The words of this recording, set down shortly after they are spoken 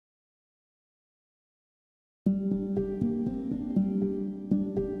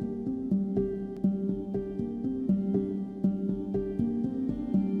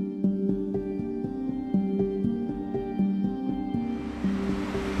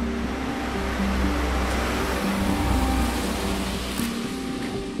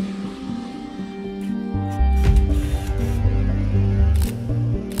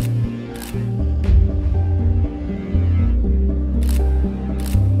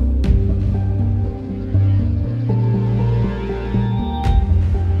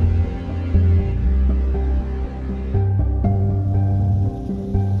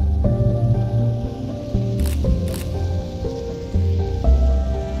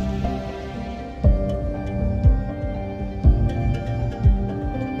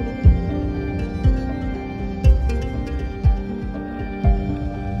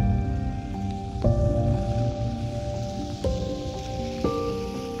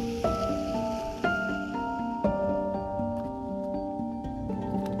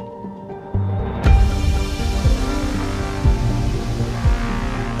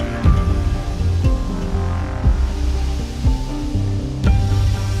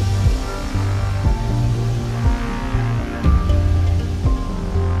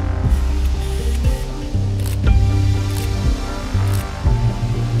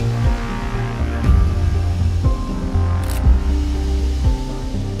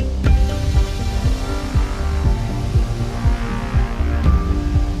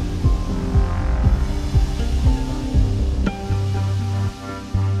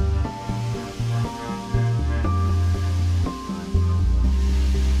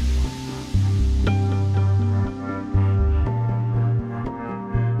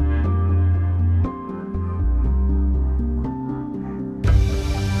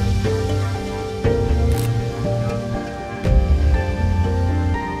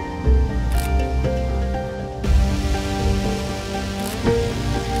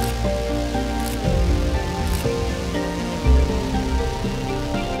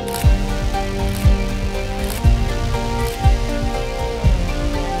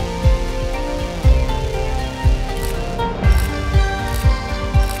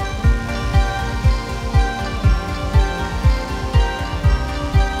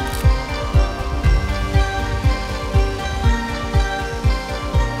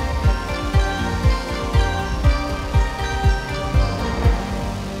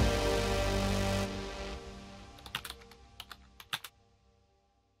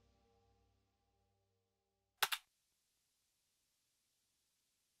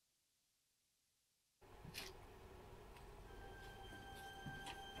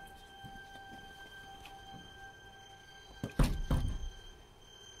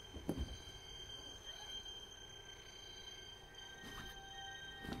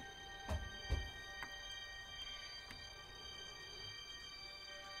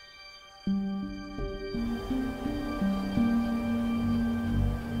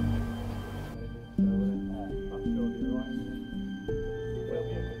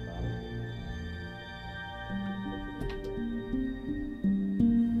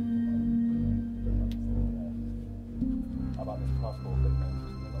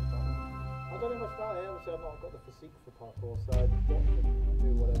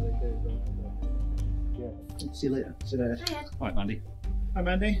See you later. See you later. Hi, Ed. Hi, Mandy. Hi,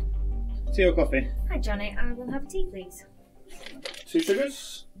 Mandy. Tea or coffee? Hi, Johnny. I will have a tea, please. 2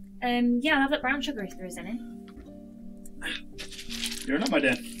 sugars? Yeah, I'll have that brown sugar if there is any. You're not, my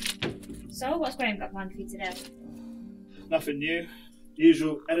dear. So, what's Graham got planned for you today? Nothing new.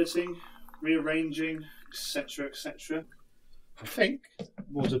 Usual editing, rearranging, etc., etc. I think,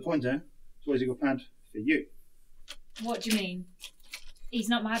 more to the point there, what has he got planned for you? What do you mean? He's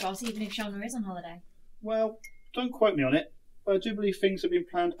not my boss, even if Shona is on holiday. Well, don't quote me on it, but I do believe things have been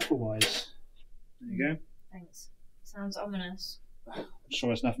planned otherwise. There you go. Thanks. Sounds ominous. I'm sure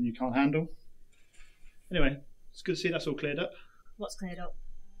there's nothing you can't handle. Anyway, it's good to see that's all cleared up. What's cleared up?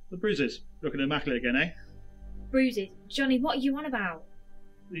 The bruises. Looking immaculate again, eh? Bruises. Johnny, what are you on about?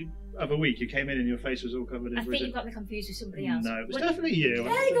 The other week you came in and your face was all covered in I bruises. think you got me confused with somebody else. No, it was definitely you.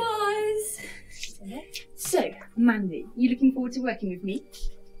 Hey guys! So, Mandy, you looking forward to working with me?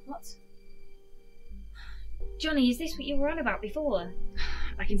 What? Johnny, is this what you were on about before?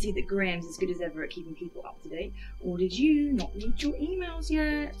 I can see that Graham's as good as ever at keeping people up to date. Or did you not read your emails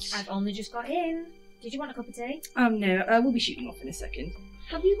yet? I've only just got in. Did you want a cup of tea? No, we'll be shooting off in a second.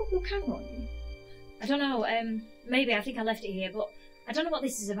 Have you got your camera on you? I don't know, maybe I think I left it here, but I don't know what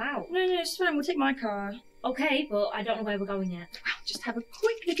this is about. No, it's fine, we'll take my car. Okay, but I don't know where we're going yet. Well, just have a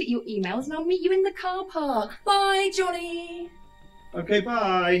quick look at your emails and I'll meet you in the car park. Bye, Johnny! Okay,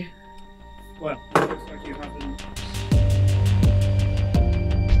 bye. Well, looks like you haven't.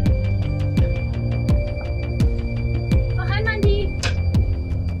 Oh, hi, Mandy.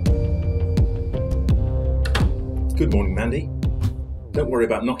 Good morning, Mandy. Don't worry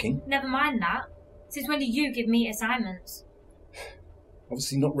about knocking. Never mind that. Since when do you give me assignments?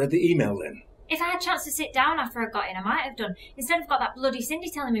 Obviously not read the email then. If I had a chance to sit down after I got in, I might have done. Instead, I've got that bloody Cindy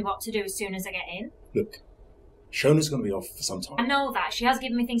telling me what to do as soon as I get in. Look, Shona's going to be off for some time. I know that. She has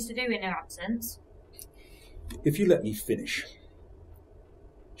given me things to do in her absence. If you let me finish.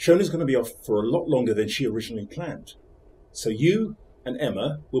 Shona's going to be off for a lot longer than she originally planned. So you and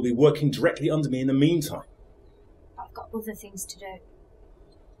Emma will be working directly under me in the meantime. I've got other things to do.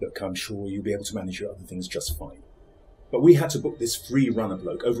 Look, I'm sure you'll be able to manage your other things just fine. But we had to book this free runner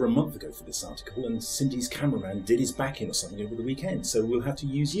bloke over a month ago for this article, and Cindy's cameraman did his back in or something over the weekend, so we'll have to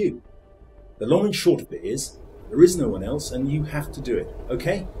use you. The long and short of it is, there is no one else, and you have to do it,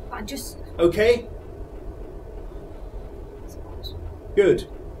 okay? I just... Okay? Good.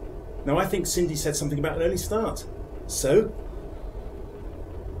 Now I think Cindy said something about an early start. So...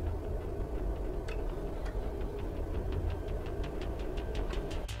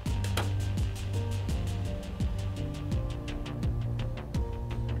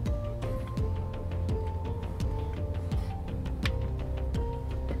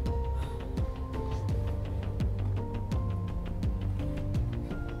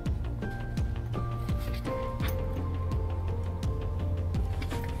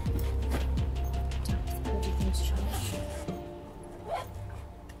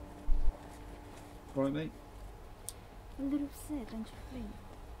 Right, mate? A little sad, don't you think?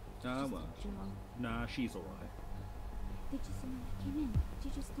 Ah, well. Nah, she's alright. Did you see when I came in? Did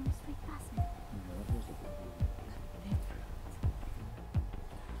you just don't speak past me?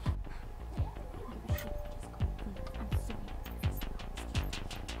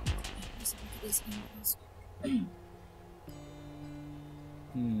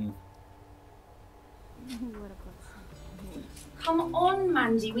 Come on,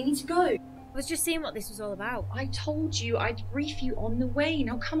 Mandy, we need to go. I was just seeing what this was all about. I told you I'd brief you on the way.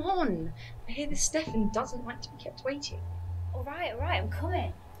 Now come on. I hear this Stefan doesn't like to be kept waiting. Alright, I'm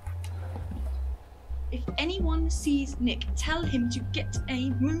coming. If anyone sees Nick, tell him to get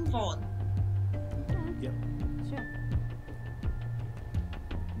a move on. Yep. Sure.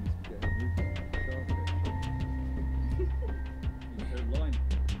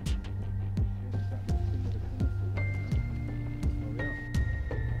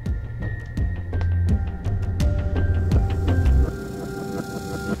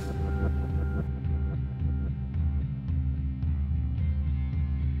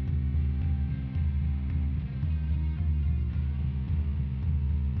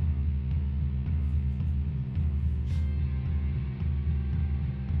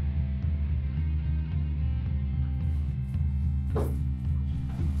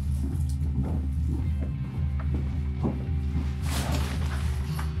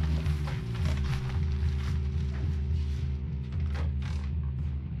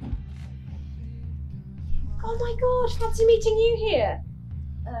 Oh my gosh, fancy meeting you here.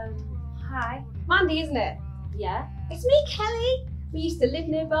 Hi. Mandy, isn't it? Yeah? It's me, Kelly. We used to live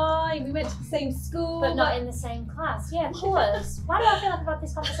nearby, we went to the same school. But not in the same class. Yeah, of course. Why do I feel like I've had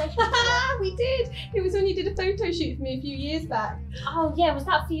this conversation before? We did. It was when you did a photo shoot for me a few years back. Oh, yeah, was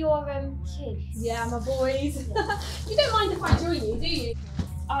that for your kids? Yeah, my boys. You don't mind if I join you, do you?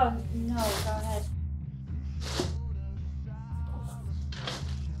 Oh, no, go ahead.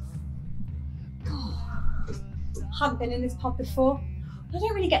 Haven't been in this pub before. I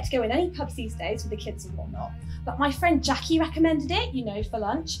don't really get to go in any pubs these days with the kids and whatnot. But my friend Jackie recommended it, you know, for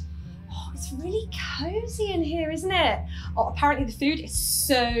lunch. Oh, it's really cosy in here, isn't it? Oh, apparently the food is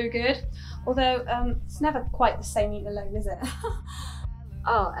so good. Although, it's never quite the same eating alone, is it?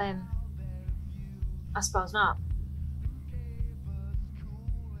 Oh, I suppose not.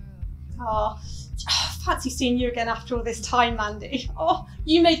 Oh, fancy seeing you again after all this time, Mandy. Oh,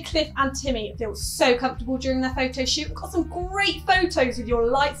 you made Cliff and Timmy feel so comfortable during their photo shoot. We've got some great photos with your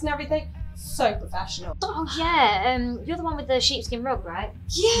lights and everything. So professional. Oh, yeah, you're the one with the sheepskin rug, right?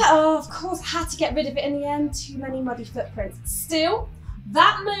 Yeah, oh, of course, I had to get rid of it in the end. Too many muddy footprints. Still,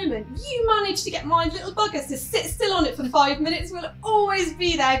 that moment you managed to get my little buggers to sit still on it for 5 minutes will always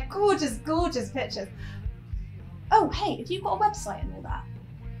be there. Gorgeous, gorgeous pictures. Oh, hey, have you got a website and all that?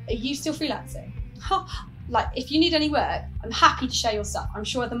 Are you still freelancing? Like, if you need any work, I'm happy to share your stuff. I'm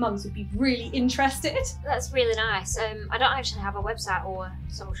sure the mums would be really interested. That's really nice. I don't actually have a website or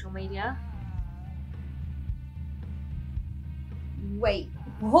social media. Wait,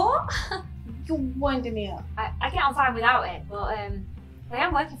 what? You're winding me up. I get on fine without it, but I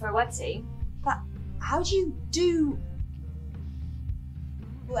am working for a web team. But how do you do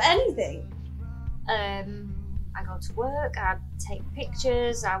anything? I go to work, I take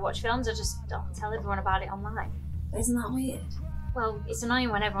pictures, I watch films, I just don't tell everyone about it online. Isn't that weird? Well, it's annoying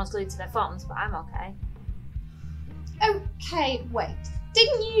when everyone's glued to their phones, but I'm okay. Okay, wait.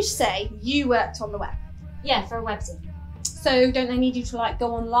 Didn't you say you worked on the web? Yeah, for a web team. So don't they need you to like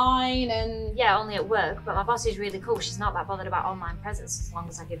go online and... Yeah, only at work, but my boss is really cool. She's not that bothered about online presence as long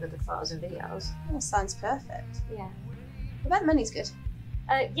as I give her good photos and videos. Oh, sounds perfect. Yeah. I bet the money's good.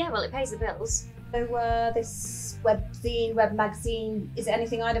 Yeah, well, it pays the bills. So this webzine, web magazine, is it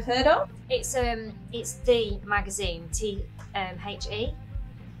anything I'd have heard of? It's the magazine, THE.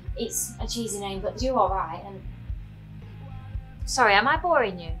 It's a cheesy name, but you're alright. And sorry, am I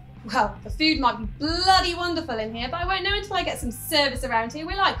boring you? Well, the food might be bloody wonderful in here, but I won't know until I get some service around here.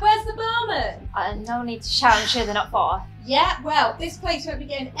 We're like, where's the barman? No need to shout, I'm sure they're not far. Yeah, well, this place won't be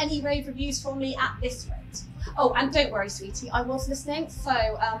getting any rave reviews from me at this rate. Oh, and don't worry, sweetie, I was listening. So,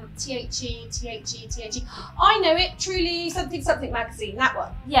 THE. I know it, Truly something something magazine, that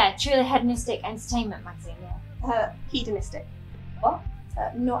one. Yeah, truly hedonistic entertainment magazine, yeah. Hedonistic. What?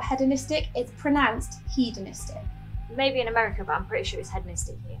 Not hedonistic, it's pronounced hedonistic. Maybe in America, but I'm pretty sure it's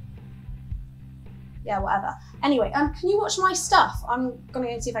hedonistic here. Yeah, whatever. Anyway, can you watch my stuff? I'm gonna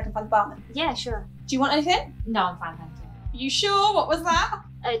go and see if I can find the barman. Yeah, sure. Do you want anything? No, I'm fine, thank you. You sure? What was that?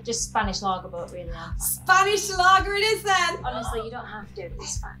 Just Spanish lager, but really I'm fine. Spanish lager it is then! Honestly, you don't have to,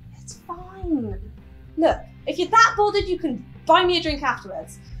 it's fine. It's fine. Look, if you're that bothered, you can buy me a drink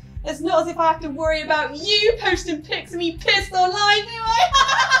afterwards. It's not as if I have to worry about you posting pics of me pissed online, do I?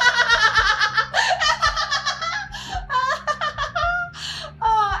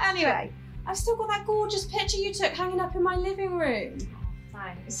 Oh, anyway, I've still got that gorgeous picture you took hanging up in my living room.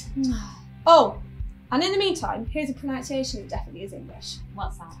 Thanks. Oh, and in the meantime, here's a pronunciation that definitely is English.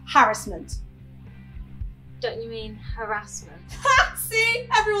 What's that? Harassment. Don't you mean harassment? See?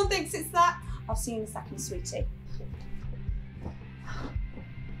 Everyone thinks it's that. I'll see you in a second, sweetie.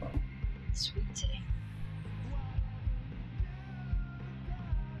 Sweetie.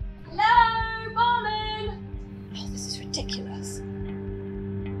 Hello, barman! Oh, this is ridiculous.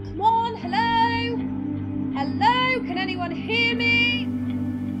 Come on, hello? Hello, can anyone hear me?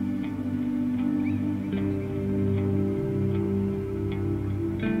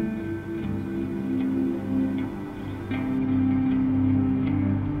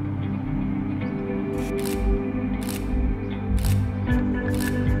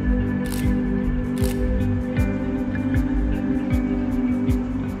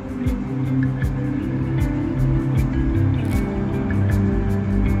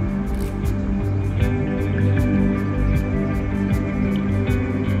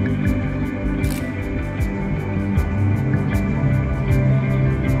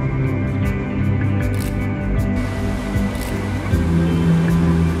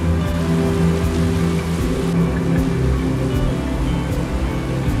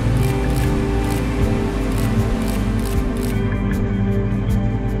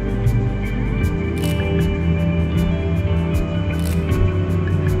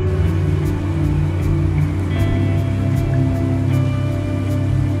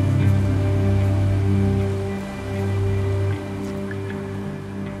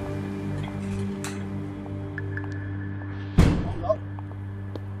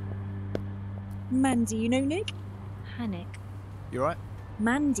 Mandy, you know Nick? Hi, Nick. You alright?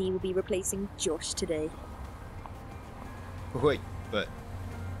 Mandy will be replacing Josh today. Wait, but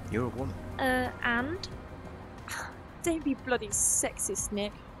you're a woman. And? Don't be bloody sexist,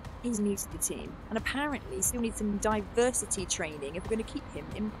 Nick. He's new to the team, and apparently still needs some diversity training if we're going to keep him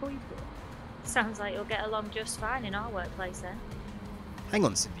employed here. Sounds like you'll get along just fine in our workplace then. Hang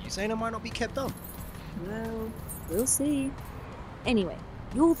on, Cindy, you saying I might not be kept on? Well, we'll see. Anyway,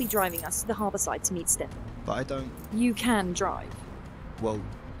 you'll be driving us to the harbour side to meet Stefan. But I don't... You can drive. Well,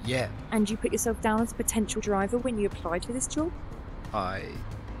 yeah. And you put yourself down as a potential driver when you applied for this job? I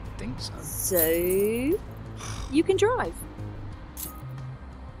think so. So, you can drive.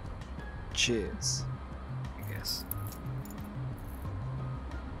 Cheers, I guess.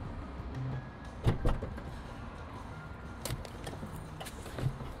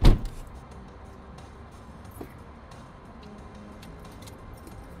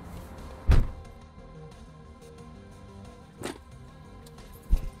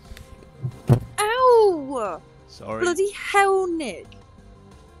 Ow! Sorry. Bloody hell, Nick.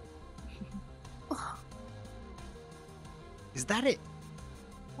 Is that it?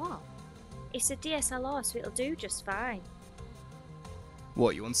 What? It's a DSLR, so it'll do just fine.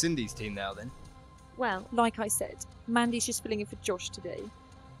 What, you on Cindy's team now then? Well, Like I said, Mandy's just filling in for Josh today.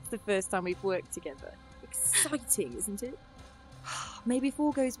 It's the first time we've worked together. Exciting, isn't it? Maybe if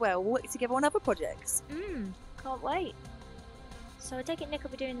all goes well, we'll work together on other projects. can't wait. So I take it Nick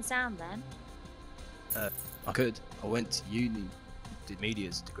will be doing the sound then? I could. I went to uni, did media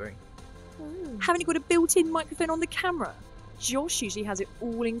as a degree. Haven't you got a built-in microphone on the camera? Josh usually has it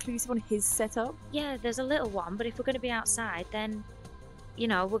all inclusive on his setup. Yeah, there's a little one, but if we're going to be outside, then, you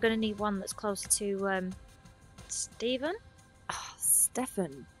know, we're going to need one that's closer to, Stephen?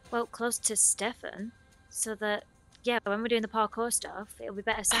 Stefan. Well, close to Stefan, so that, yeah, when we're doing the parkour stuff, it'll be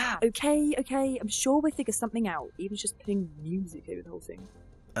better sound. Okay, I'm sure we'll figure something out, even just putting music over the whole thing.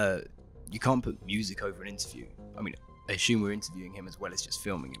 You can't put music over an interview. I mean, I assume we're interviewing him as well as just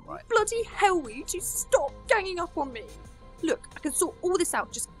filming him, right? Bloody hell, will you two stop ganging up on me? Look, I can sort all this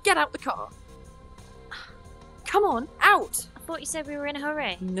out, just get out the car. Come on, out! I thought you said we were in a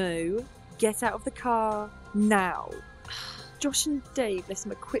hurry. No, get out of the car, now. Josh and Dave left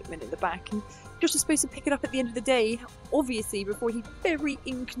some equipment in the back, and Josh is supposed to pick it up at the end of the day, obviously before he very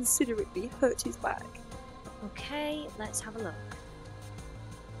inconsiderately hurt his back. Okay, let's have a look.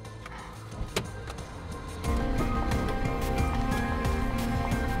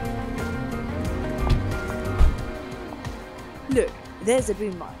 Look, there's a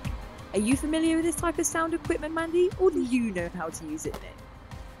boom mic. Are you familiar with this type of sound equipment, Mandy, or do you know how to use it, Nick?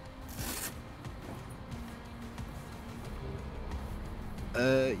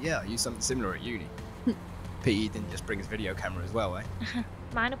 Yeah, I used something similar at uni. PE didn't just bring his video camera as well, eh?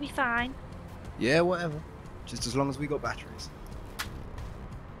 Mine'll be fine. Yeah, whatever. Just as long as we got batteries.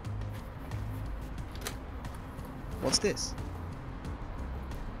 What's this?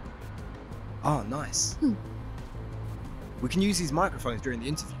 Oh, nice. We can use these microphones during the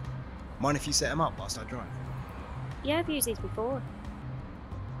interview. Mind if you set them up whilst I drive? Yeah, I've used these before.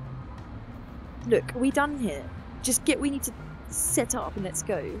 Look, are we done here? Just get what we need to set up and let's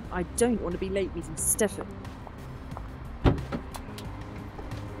go. I don't want to be late meeting Stefan.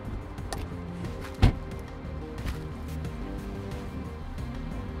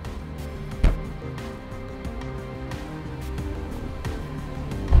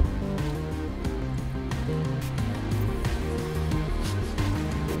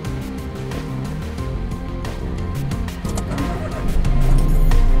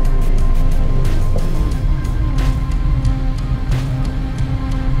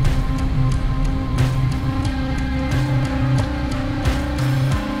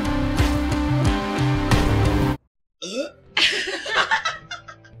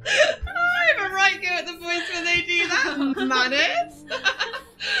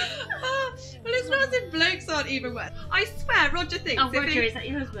 Even worse. I swear, Roger thinks. Oh, Roger, is that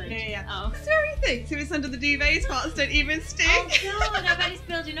your husband? Yeah. Oh. I swear he thinks if it's under the duvet, parts don't even stink. Oh God, I bet it's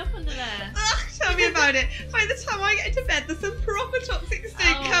building up under there. Ugh, tell me about it. By the time I get to bed, there's some proper toxic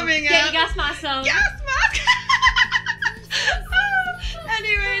stink coming Get out. your gas mask on. Gas mask!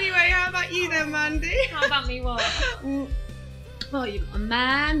 Anyway, how about you then, Mandy? How about me what? Well, you've got a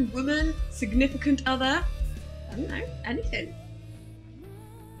man, woman, significant other. I don't know, anything.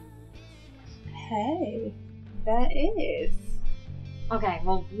 Hey. There is. Okay,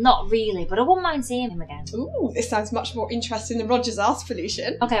 well, not really, but I wouldn't mind seeing him again. Ooh, this sounds much more interesting than Roger's arse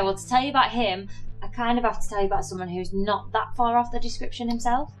pollution. Okay, well, to tell you about him, I kind of have to tell you about someone who's not that far off the description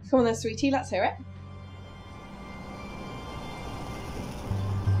himself. Come on then, sweetie, let's hear it.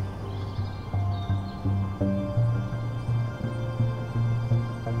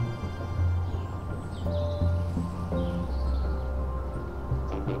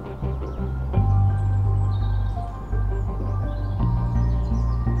 An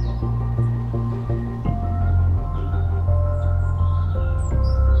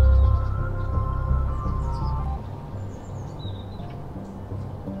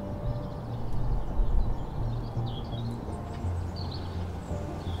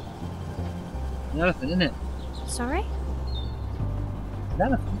elephant, isn't it? Sorry? It's an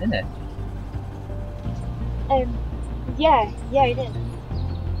elephant, isn't it? Yeah, it is.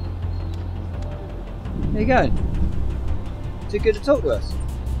 There you go. Too good to talk to us.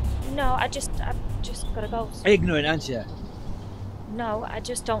 No, I've just got to go. Ignorant, aren't you? No, I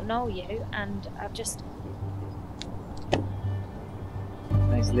just don't know you, and I've just...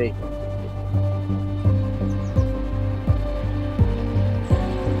 Thanks, Lee.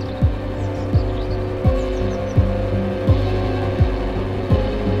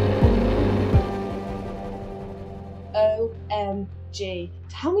 OMG.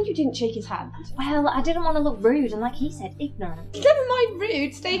 Tell me you didn't shake his hand. Well, I didn't want to look rude, and like he said, ignorant. Never mind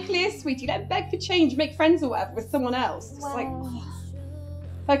rude, stay clear, sweetie. Don't beg for change, make friends or whatever with someone else. It's like...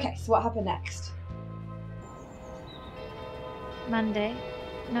 Okay, so what happened next? Mandy,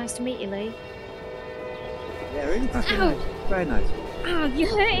 nice to meet you, Lee. Yeah, really fucking nice. Very nice. Ow, you're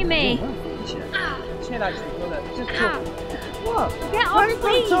hurting me. Chill, actually. Well, look, just talk. What? Get Why off, are you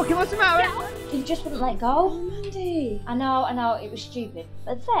please. talking? What's the matter? You just wouldn't let go. Oh, Mandy. I know, it was stupid.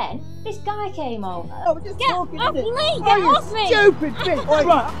 But then, this guy came over. Oh, we're just Get talking, off, innit? Lee! Oh, Get you off me! stupid bitch!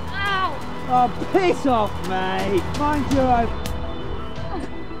 Right. Ow! Oh, piss off, mate! Mind your own...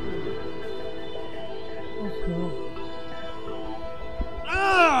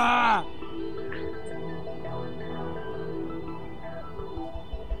 Ah!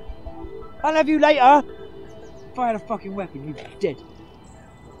 I'll have you later! If I had a fucking weapon, you'd be dead.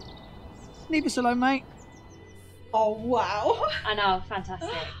 Leave us alone, mate. Oh, wow. I know, fantastic.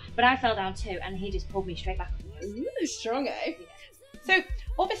 But I fell down too, and he just pulled me straight back. Ooh, strong, eh? So,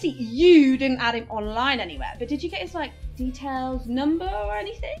 obviously you didn't add him online anywhere, but did you get his, like, details, number or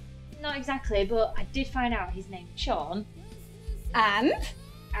anything? Not exactly, but I did find out his name's Sean, And?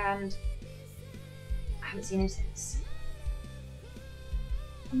 and I haven't seen him since.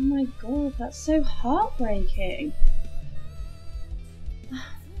 Oh my god, that's so heartbreaking.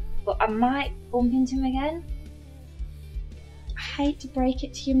 But I might bump into him again. I hate to break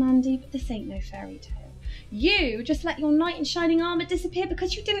it to you, Mandy, but this ain't no fairy tale. You just let your knight in shining armour disappear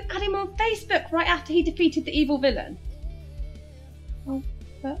because you didn't add him on Facebook right after he defeated the evil villain. Oh,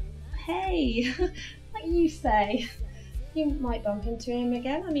 but hey, like you say, you might bump into him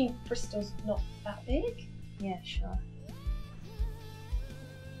again. I mean, Bristol's not that big. Yeah, sure.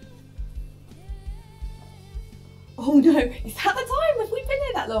 Oh no, is that the time? Have we been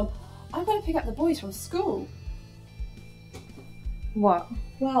here that long? I'm going to pick up the boys from school. What?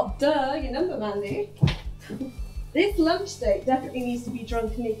 Well, duh, your number, Mandy. This lunch date definitely needs to be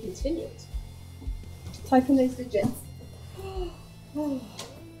drunkenly continued. Type in those digits. There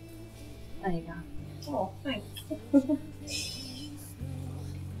you go. Oh, thanks.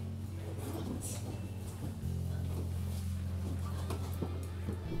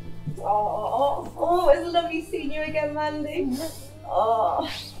 Oh, it's lovely seeing you again, Mandy. Oh,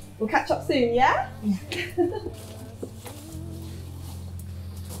 we'll catch up soon, yeah?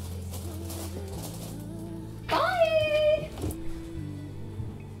 Bye!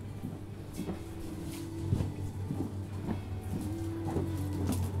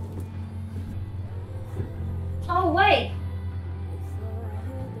 Oh, wait!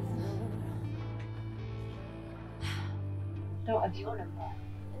 Don't have your number.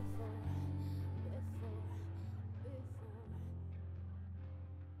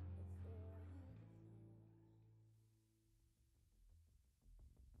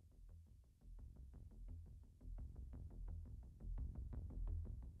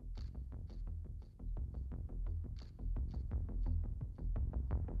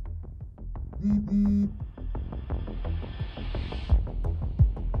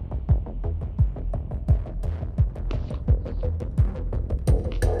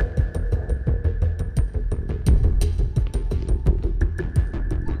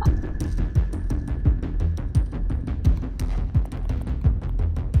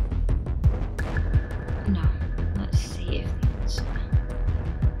 No, let's see if these...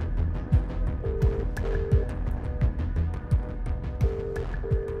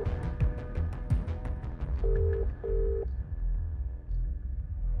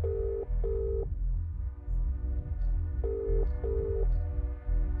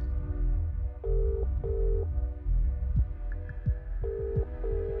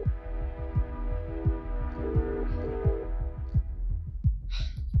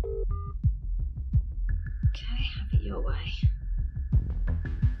 your way.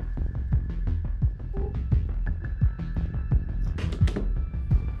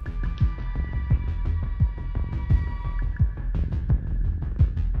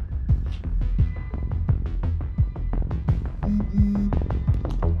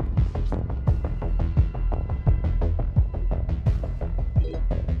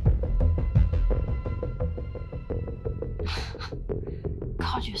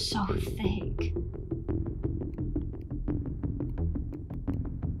 God, you're so thick.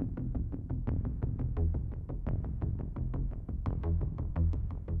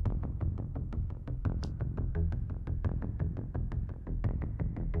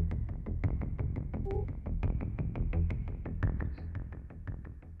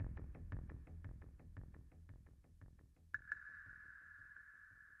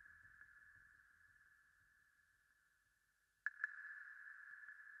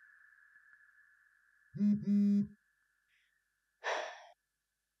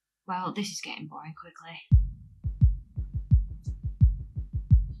 Well, this is getting boring quickly.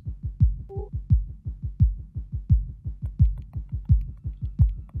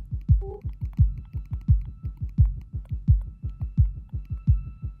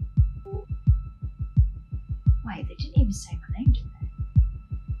 Wait, they didn't even say my name, did they?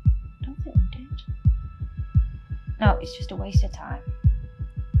 I don't think they did. No, it's just a waste of time.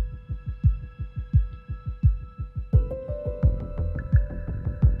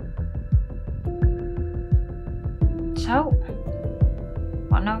 So,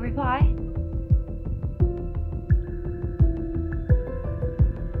 what, no reply?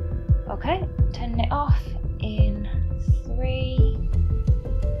 Okay, turning it off in 3,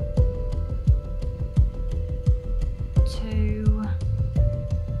 2,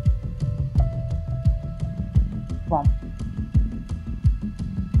 1.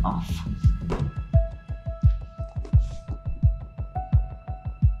 Off.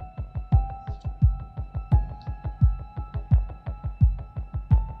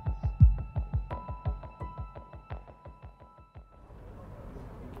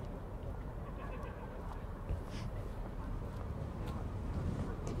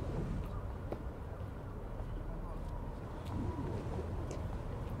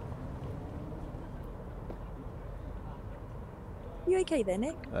 You okay there,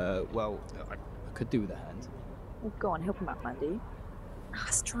 Nick? Well, I could do with a hand. Well, go on, help him out, Mandy.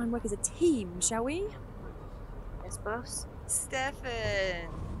 Let's try and work as a team, shall we? Yes, boss. Stefan!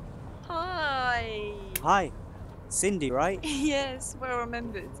 Hi! Hi. Cindy, right? Yes, well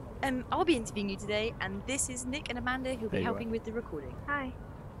remembered. I'll be interviewing you today, and this is Nick and Amanda who'll be There you helping with the recording. Hi.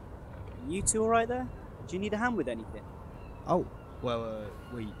 You two alright there? Do you need a hand with anything? Oh, well,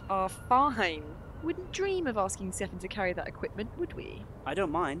 we... Oh, fine. Wouldn't dream of asking Stefan to carry that equipment, would we? I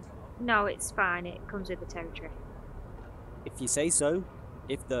don't mind. No, it's fine. It comes with the territory. If you say so.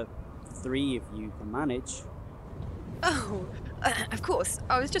 If the 3 of you can manage. Oh, of course.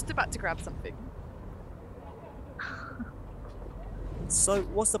 I was just about to grab something. So,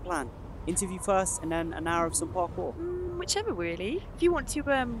 what's the plan? Interview first and then an hour of some parkour? Whichever, really. If you want to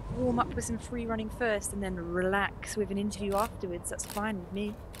warm up with some free running first and then relax with an interview afterwards, that's fine with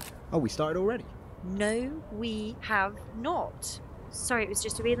me. Oh, we started already? No, we have not. Sorry, it was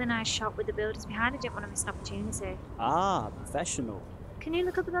just a really nice shot with the buildings behind. I didn't want to miss an opportunity. Ah, professional. Can you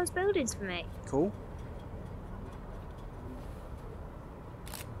look up at those buildings for me? Cool.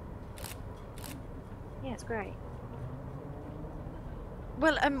 Yeah, it's great.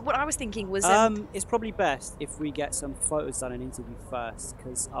 Well, what I was thinking was... it's probably best if we get some photos done and interview first,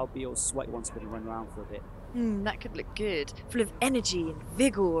 because I'll be all sweaty once we're going to run around for a bit. that could look good. Full of energy and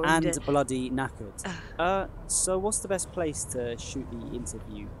vigour And bloody knackered. So what's the best place to shoot the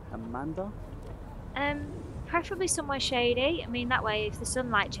interview? Amanda? Preferably somewhere shady. I mean, that way, if the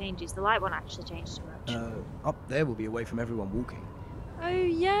sunlight changes, the light won't actually change too much. Up there will be away from everyone walking. Oh,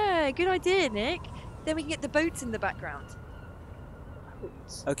 yeah. Good idea, Nick. Then we can get the boats in the background.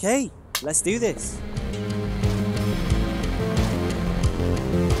 Boats. Okay, let's do this.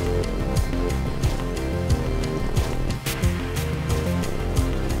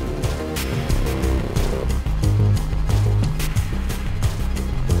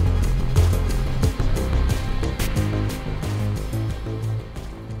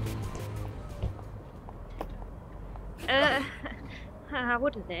 I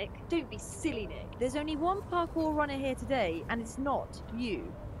wouldn't, Nick. Don't be silly, Nick. There's only one parkour runner here today, and it's not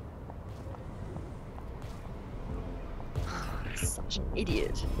you. Such an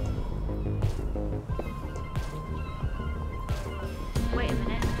idiot. Wait a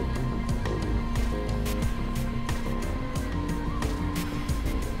minute.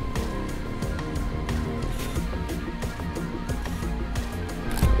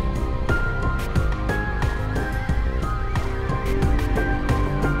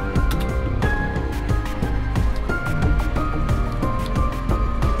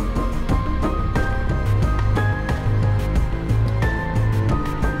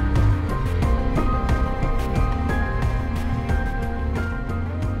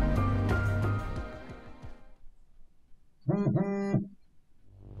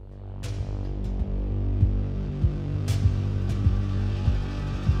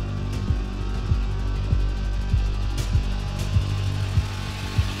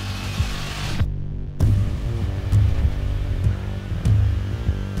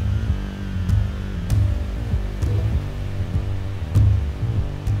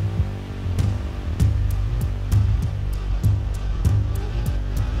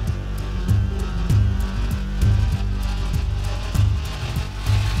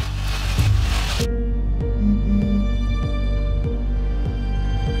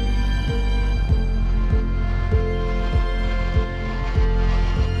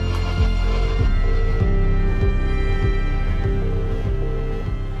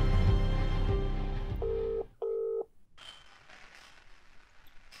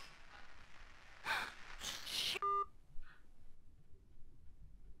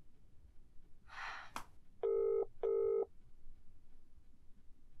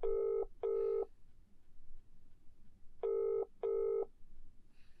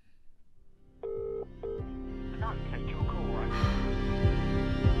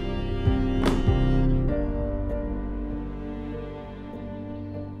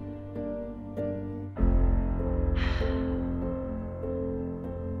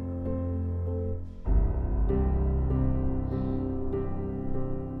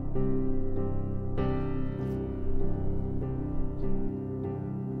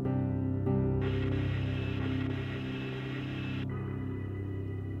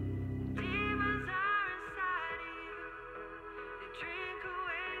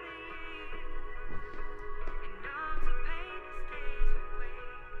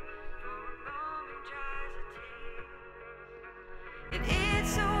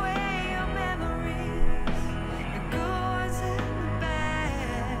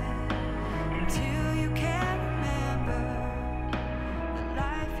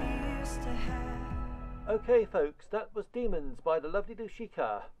 Okay folks, that was Demons by the lovely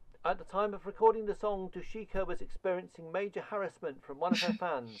Dushika. At the time of recording the song, Dushika was experiencing major harassment from one of her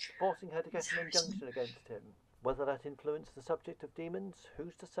fans, forcing her to get an injunction against him. Whether that influenced the subject of Demons,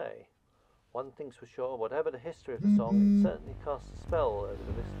 who's to say? One thing's for sure, whatever the history of the song, it certainly casts a spell over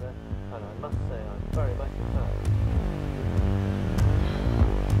the listener, and I must say I'm very much impressed.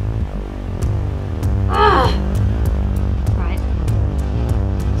 Right.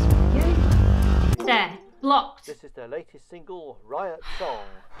 There. Blocked. This is their latest single, Riot Song.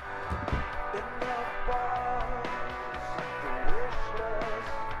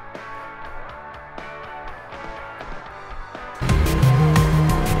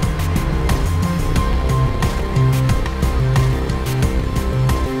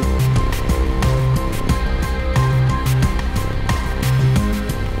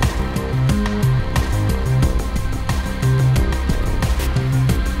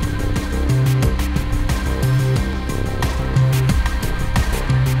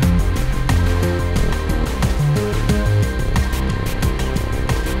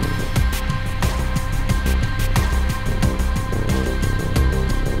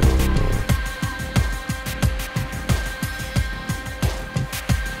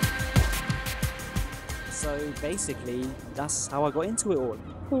 Basically, that's how I got into it all.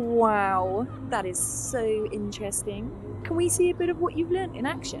 Wow, that is so interesting. Can we see a bit of what you've learnt in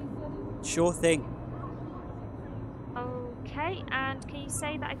action? Sure thing. Okay, and can you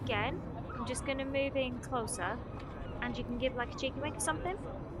say that again? I'm just going to move in closer, and you can give like a cheeky wink or something?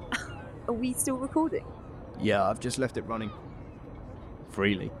 Are we still recording? Yeah, I've just left it running.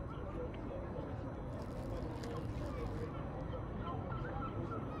 Freely.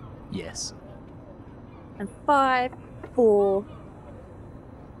 Yes. And 5, 4.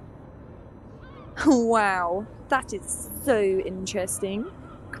 Wow, that is so interesting.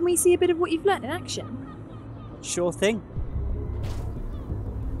 Can we see a bit of what you've learnt in action? Sure thing.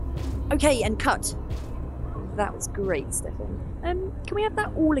 Okay, and cut. That was great, Stefan. Can we have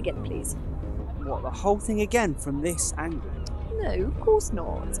that all again, please? What, the whole thing again from this angle? No, of course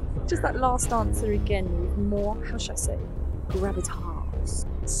not. Just that last answer again with more, how shall I say, gravitas.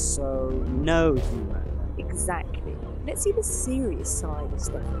 So, no humour. Exactly. Let's see the serious side of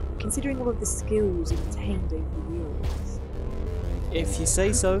Stefan, considering all of the skills you've attained over the years. If you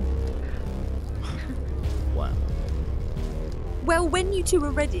say so. Wow. Well, when you two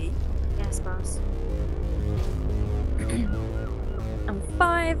are ready. Yes, boss. And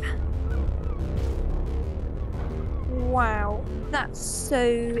 5. Wow, that's so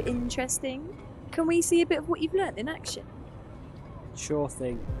interesting. Can we see a bit of what you've learnt in action? Sure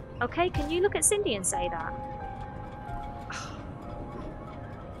thing. Okay, can you look at Cindy and say that?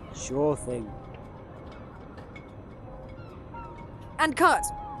 Sure thing. And cut!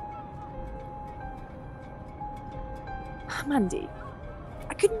 Mandy,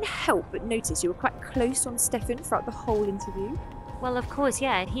 I couldn't help but notice you were quite close on Stefan throughout the whole interview. Well, of course,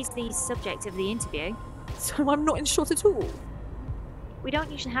 yeah, he's the subject of the interview. So I'm not in shot at all? We don't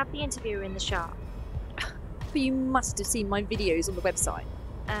usually have the interviewer in the shot. But you must have seen my videos on the website.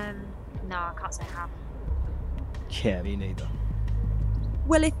 No, I can't say I have. Yeah, me neither.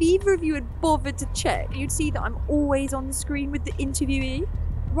 Well, if either of you had bothered to check, you'd see that I'm always on the screen with the interviewee.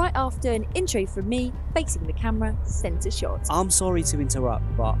 Right after an intro from me, facing the camera, centre shot. I'm sorry to interrupt,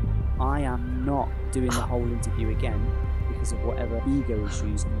 but I am not doing the whole interview again because of whatever ego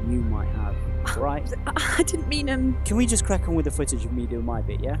issues you might have, right? I didn't mean Can we just crack on with the footage of me doing my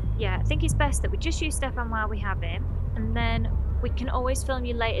bit, yeah? Yeah, I think it's best that we just use Stefan while we have him, and then we can always film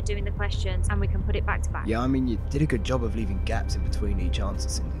you later doing the questions and we can put it back to back. Yeah, I mean, you did a good job of leaving gaps in between each answer,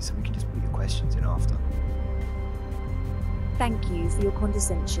 Cindy, so we can just put your questions in after. Thank you for your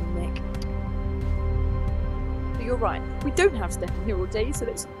condescension, Nick. But you're right, we don't have Stefan here all day, so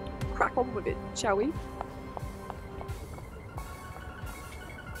let's crack on with it, shall we?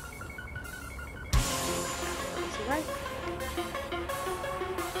 That's all right.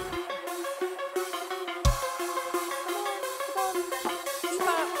 Come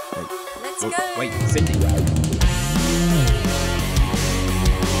on. Let's go! Wait, Cindy!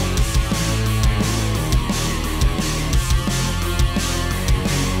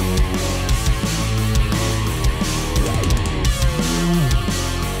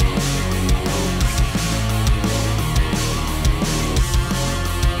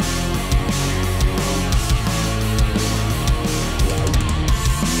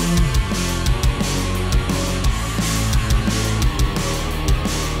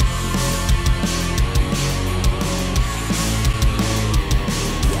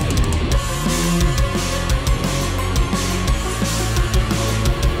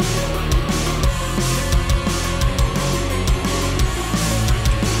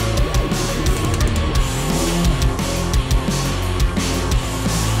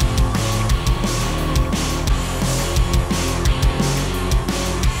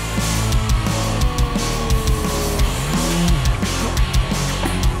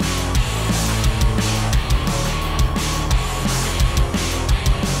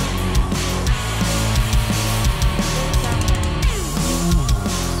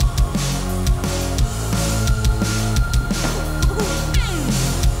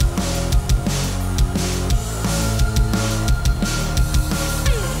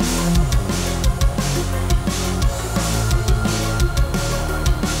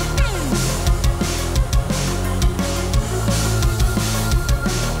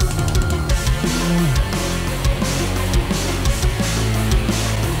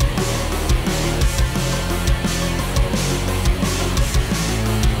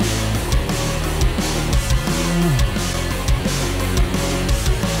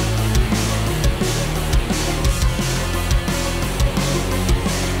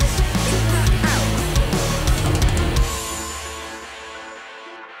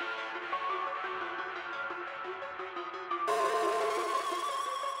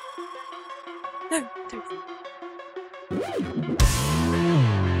 No, don't.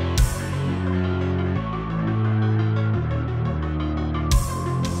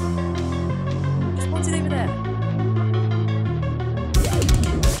 Just wanted over there.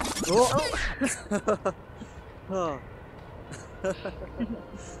 Oh.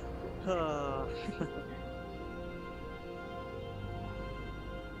 Oh.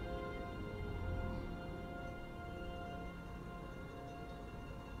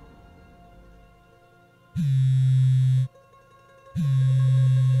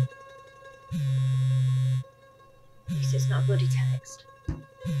 At least it's not a bloody text.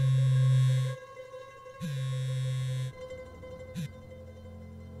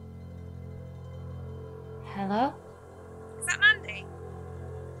 Hello? Is that Mandy?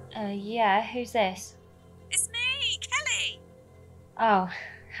 Yeah, who's this? It's me, Kelly. Oh,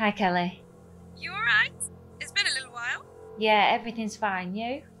 hi Kelly. You alright? It's been a little while. Yeah, everything's fine.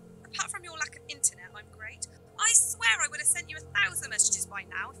 You? Apart from your lack of internet, I'm great. I swear I would have sent you 1,000 messages by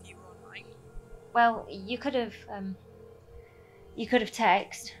now if you were online. Well, you could have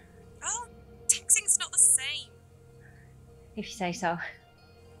texted, Oh, texting's not the same. if you say so.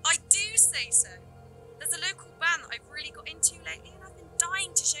 I do say so. There's a local band that I've really got into lately and I've been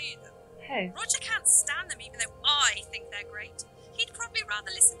dying to show you them. Who? Roger can't stand them even though I think they're great. He'd probably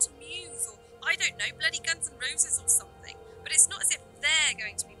rather listen to Muse or, I don't know, bloody Guns N' Roses or something. But it's not as if they're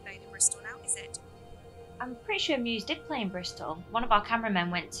going to be played in Bristol now, is it? I'm pretty sure Muse did play in Bristol. One of our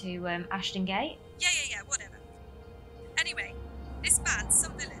cameramen went to Ashton Gate. Yeah, whatever. Anyway, this band,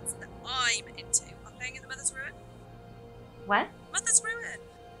 Some Villains, that I'm into, are playing at the Mother's Ruin. Where? Mother's Ruin!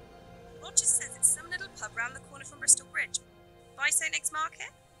 Roger says it's some little pub round the corner from Bristol Bridge. By St. Nick's Market.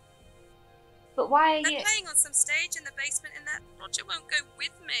 But why are They're you... playing on some stage in the basement in there. Roger won't go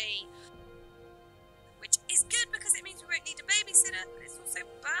with me. Which is good because it means we won't need a babysitter, but it's also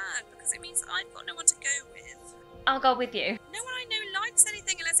bad because it means I've got no one to go with. I'll go with you. No one I know likes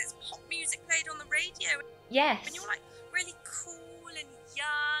anything unless it's pop music played on the radio. Yes. When you're like really cool and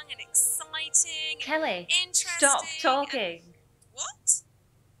young and exciting Kelly, and interesting. stop talking. What?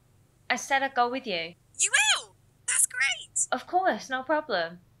 I said I'd go with you. You will! That's great! Of course, no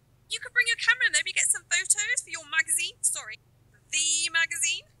problem. You could bring your camera and maybe get some photos for your magazine. Sorry, the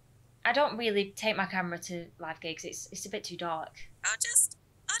magazine. I don't really take my camera to live gigs. It's a bit too dark. I'll just,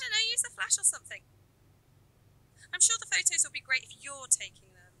 I don't know, use a flash or something. I'm sure the photos will be great if you're taking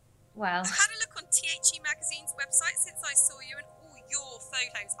them. Well, I've had a look on THE Magazine's website since I saw you and all your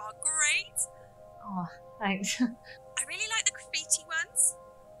photos are great. oh, thanks. I really like the graffiti ones.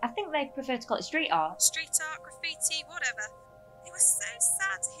 I think they prefer to call it street art. Street art, graffiti, whatever. It was so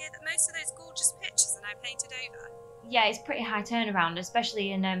sad to hear that most of those gorgeous pictures are now painted over. Yeah, it's pretty high turnaround,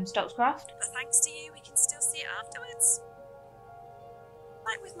 especially in Stokescroft. But thanks to you, we can still see it afterwards.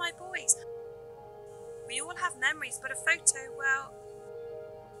 Like with my boys. We all have memories, but a photo, well...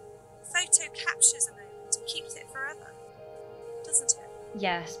 A photo captures a moment and keeps it forever. Doesn't it?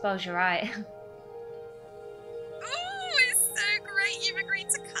 Yeah, I suppose you're right. Ooh, it's so great you've agreed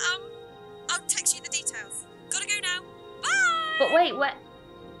to come. I'll text you the details. Gotta go now. Bye! But wait, what?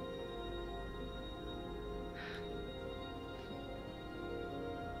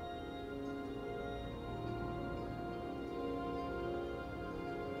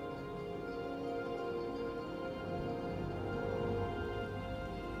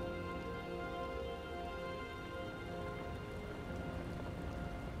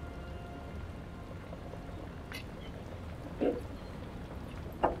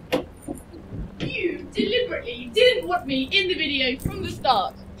 You deliberately didn't want me in the video from the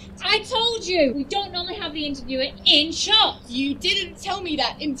start. I told you, we don't normally have the interviewer in shot. You didn't tell me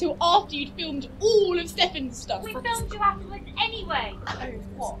that until after you'd filmed all of Stefan's stuff. We filmed you afterwards anyway. Oh,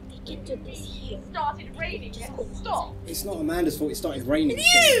 what? It started raining. Stop. It's not Amanda's fault it started raining.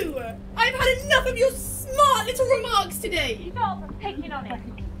 You! I've had enough of your smart little remarks today. Stop picking on it.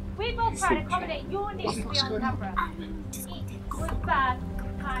 We both tried to accommodate your needs to be on camera. It was bad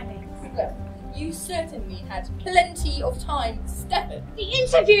timing. Look, you certainly had plenty of time with Stefan. The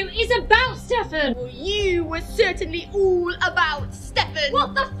interview is about Stefan. Well, you were certainly all about Stefan.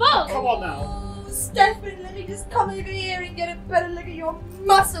 What the fuck? Come on now. Oh, Stefan, let me just come over here and get a better look at your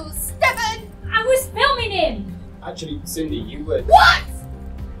muscles. Stefan! I was filming him. Actually, Cindy, you were... What?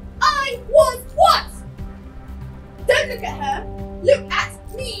 I was what? Don't look at her. Look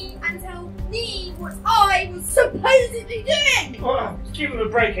at me and tell me what I was supposedly doing. Oh, give him a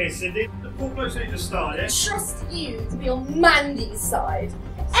break here, Cindy. The poor bloke's only just started. Trust you to be on Mandy's side.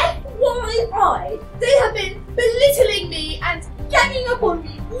 FYI, they have been belittling me and ganging up on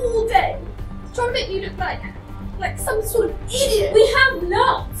me all day, trying to make me look like some sort of idiot. We have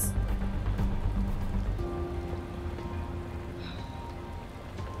not.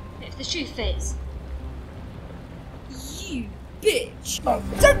 The truth is, You bitch!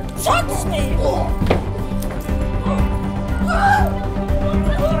 Don't touch me!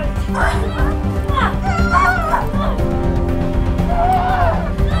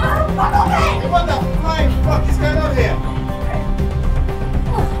 What the flying fuck is going on here?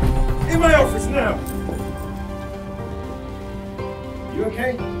 In my office now! You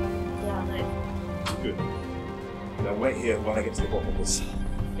okay? yeah, no. Good. Now wait here while I get to the bottom of this.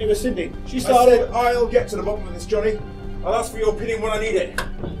 It was Cindy. She I started. said I'll get to the bottom of this, Johnny. I'll ask for your opinion when I need it.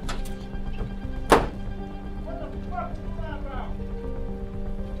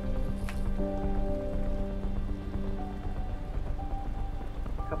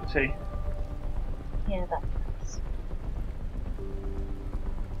 Cup of tea. Yeah, that.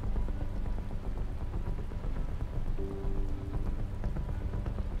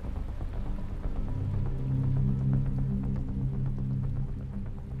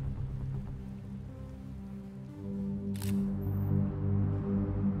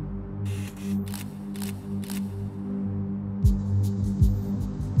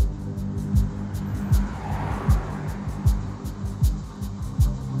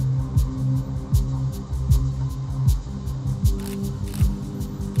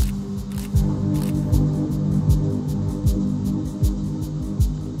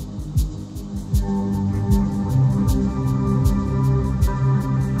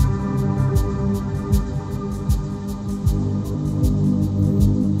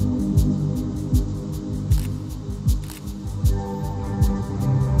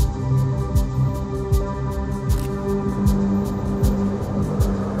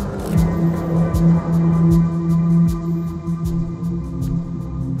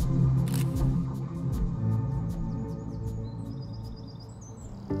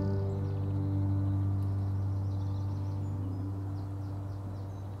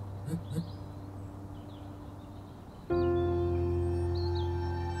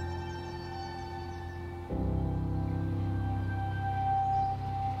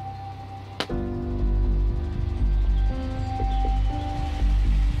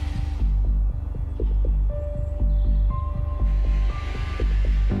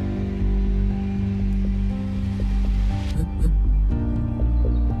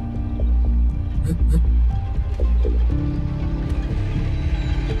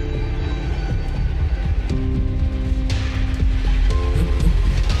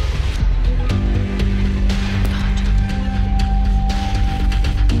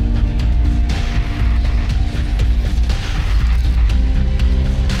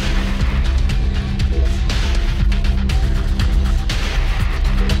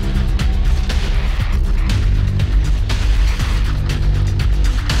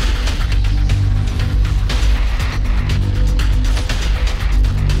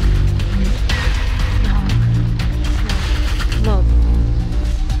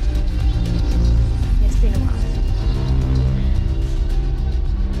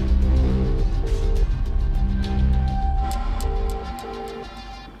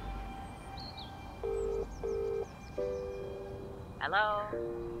 Hello?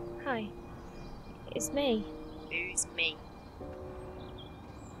 Hi. It's me. Who's me?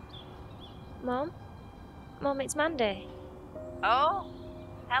 Mom? Mom, it's Mandy. Oh,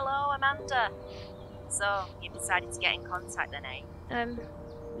 hello, Amanda. So, you've decided to get in contact then, eh?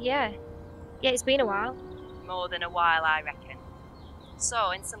 Yeah. Yeah, it's been a while. More than a while, I reckon.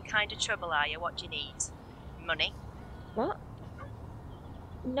 So, in some kind of trouble, are you? What do you need? Money? What?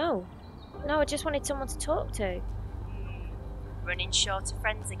 No. No, I just wanted someone to talk to. Running short of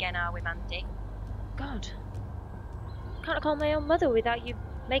friends again, are we, Mandy? God. Can't I call my own mother without you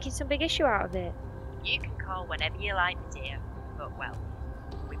making some big issue out of it? You can call whenever you like, my dear. But, well,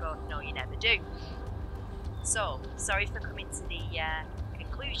 we both know you never do. So, sorry for coming to the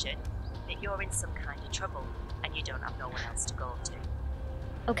conclusion that you're in some kind of trouble and you don't have no one else to go to.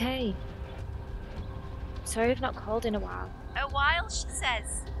 Okay. Sorry I've not called in a while. A while, she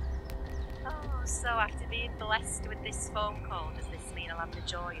says. Oh, so after being blessed with this phone call, does this mean I'll have the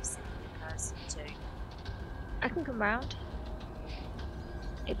joy of seeing you in person too? I can come round.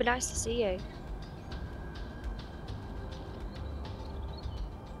 It'd be nice to see you.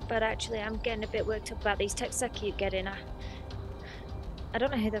 But actually, I'm getting a bit worked up about these texts I keep getting. I don't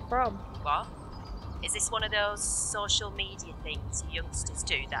know who they're from. What? Is this one of those social media things youngsters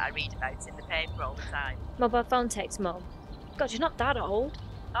do that I read about in the paper all the time? Mobile phone text, Mum. God, you're not that old.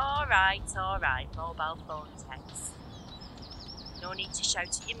 Alright, mobile phone text. No need to shout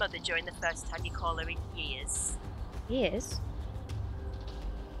at your mother during the first time you call her in years. Years?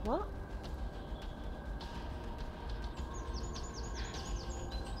 What?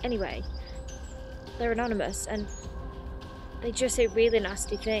 Anyway, they're anonymous and they just say really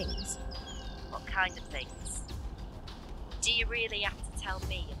nasty things. What kind of things? Do you really have to tell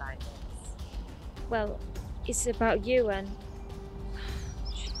me about this? Well, it's about you and...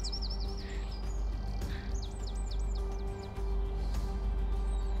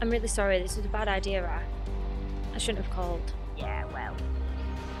 I'm really sorry, this was a bad idea, I shouldn't have called. Yeah, well,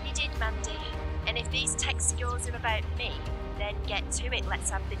 you did, Mandy. And if these texts of yours are about me, then get to it, let's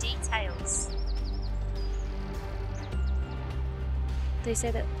have the details. They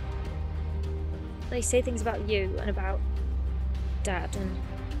say things about you and about Dad and...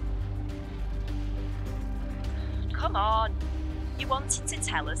 Come on, you wanted to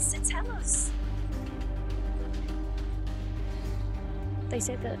tell us, so tell us. They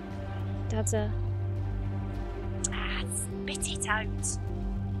say that Dad's a... Spit it out.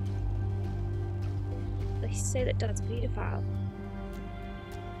 They say that Dad's a paedophile.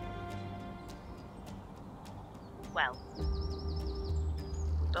 Well,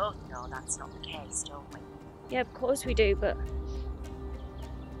 we both know that's not the case, don't we? Yeah, of course we do, but...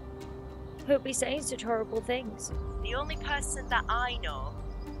 who'll be saying such horrible things? The only person that I know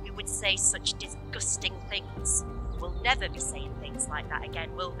who would say such disgusting things will never be saying things like that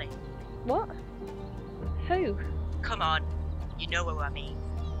again, will they? What? Who? Come on, you know who I mean.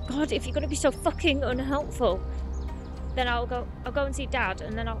 God, if you're gonna be so fucking unhelpful, then I'll go and see Dad,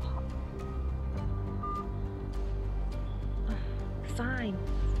 and then I'll... Fine.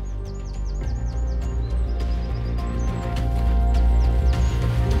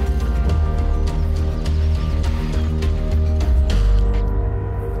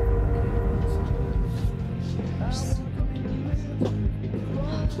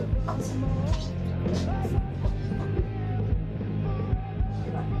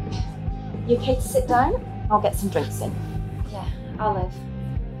 You okay to sit down? I'll get some drinks in. Yeah, I'll live.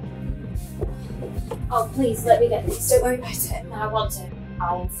 Oh, please, let me get this. Don't worry about it. No, I want to.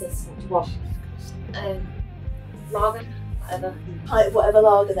 I insist. What? Lager? Whatever. Whatever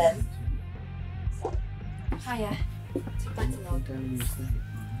lager then. Hiya. Take back to lager.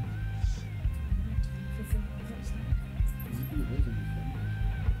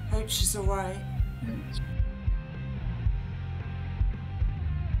 Hope she's alright.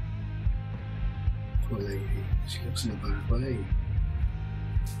 Poor lady, she looks in a bad way. Did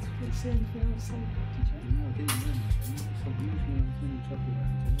you see anything else? No, I didn't know. Something usually when I'm turning trouble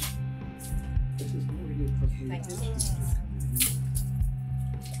around here. This is not really a proper Thank you.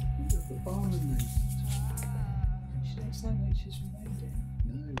 Look at the barman mate. She don't sound like she's related.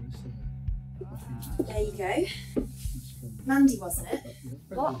 No, it's There you go. Mandy, wasn't it?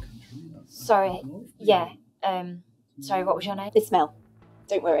 What? Sorry, yeah. Sorry, what was your name? It's Mel.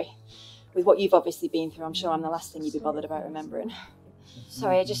 Don't worry. With what you've obviously been through, I'm sure I'm the last thing you'd be bothered about remembering.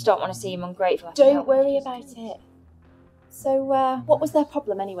 Sorry, I just don't want to seem ungrateful. Don't worry about it. So, what was their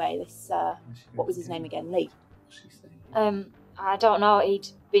problem anyway? This, what was his name again? Lee? I don't know. He'd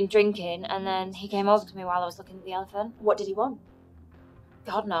been drinking and then he came over to me while I was looking at the elephant. What did he want?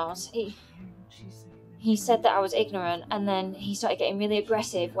 God knows. He said that I was ignorant and then he started getting really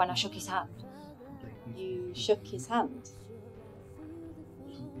aggressive when I shook his hand. You shook his hand?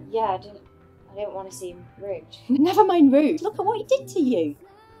 Yeah, I didn't want to seem rude. Never mind rude. Look at what he did to you.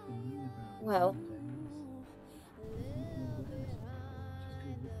 Well...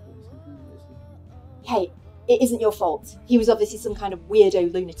 Hey, it isn't your fault. He was obviously some kind of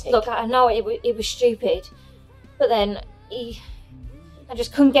weirdo lunatic. Look, I know it was stupid, but then I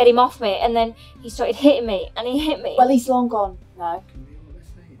just couldn't get him off me, and then he started hitting me, and he hit me. Well, he's long gone now.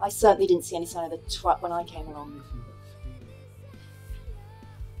 I certainly didn't see any sign of the twat when I came along.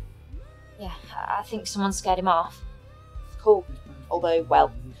 Yeah, I think someone scared him off. Cool. Although,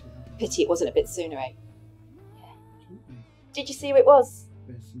 well, pity it wasn't a bit sooner, eh? Yeah. Did you see who it was?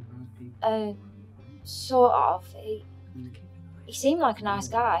 Sort of. He seemed like a nice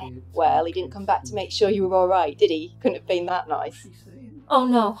guy. Well, he didn't come back to make sure you were alright, did he? Couldn't have been that nice. Oh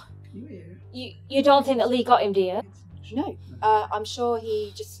no. You don't think that Lee got him, do you? No. I'm sure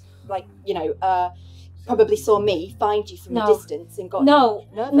he just, like, probably saw me find you from a distance and got No,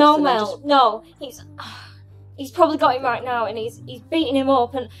 Mel, just... no. He's probably got him right now and he's beating him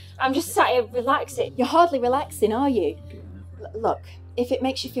up and I'm just sat here relaxing. You're hardly relaxing, are you? Look, if it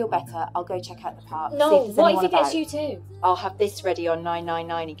makes you feel better, I'll go check out the park. No, see if there's what anyone if it gets about. you too? I'll have this ready on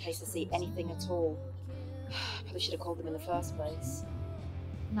 999 in case I see anything at all. Probably should have called them in the first place.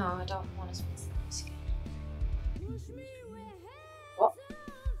 No, I don't want to speak to this again. What?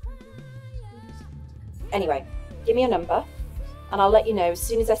 Anyway, give me a number and I'll let you know as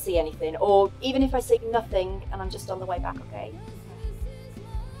soon as I see anything, or even if I see nothing and I'm just on the way back, okay?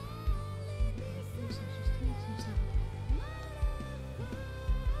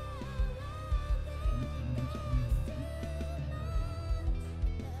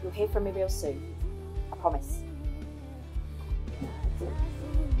 You'll hear from me real soon. I promise.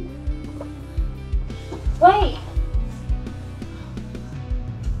 Wait!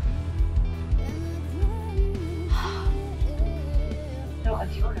 No,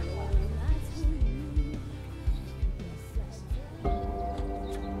 if you want to work.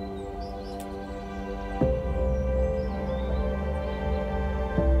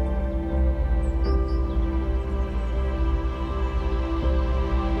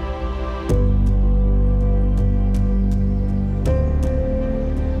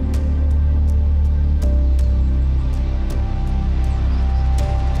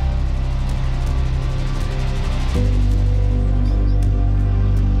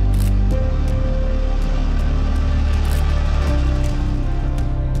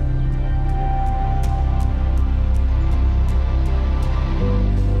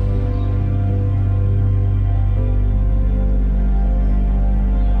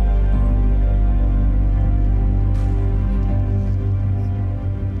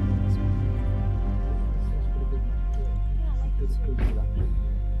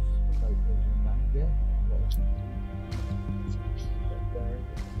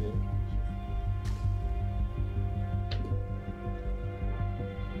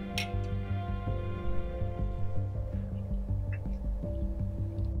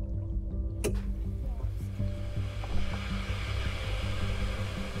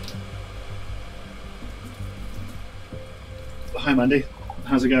 Hi Mandy,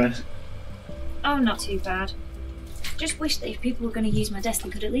 how's it going? Oh, not too bad. Just wish that if people were going to use my desk, they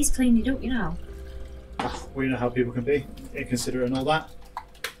could at least clean it up, you know. Well, you know how people can be, inconsiderate and all that.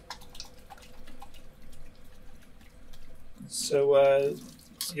 So,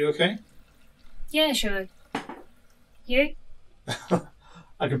 you okay? Yeah, sure. You?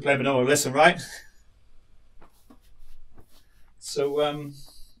 I can play Manolo, listen, right? So, what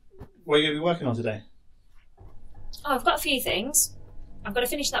are you going to be working on today? Oh, I've got a few things. I've got to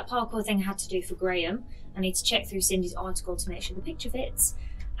finish that parkour thing I had to do for Graham. I need to check through Cindy's article to make sure the picture fits.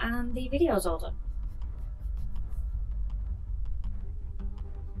 And the video's all done.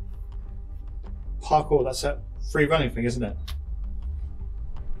 Parkour, that's that free running thing, isn't it?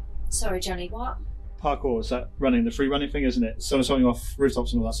 Sorry, Johnny, what? Parkour, is that running, the free running thing, isn't it? Something off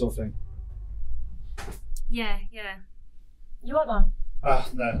rooftops and all that sort of thing. Yeah. You want one?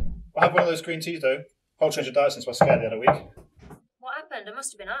 No. I had one of those green teas though. Whole change of diet since I was scared the other week. What happened? I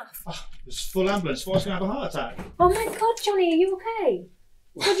must have been off. It's full ambulance. Thought I was going to have a heart attack. Oh my god, Johnny, are you okay?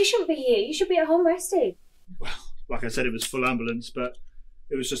 God, you shouldn't be here. You should be at home resting. Like I said, it was full ambulance, but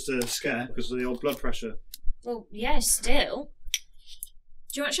it was just a scare because of the old blood pressure. Well, yeah, still.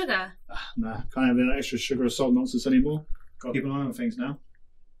 Do you want sugar? Nah, can't have any extra sugar or salt nonsense anymore. Got to keep an eye on things now.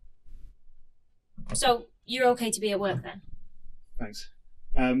 So, you're okay to be at work then? Thanks.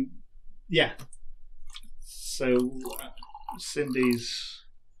 Yeah. So, Cindy's...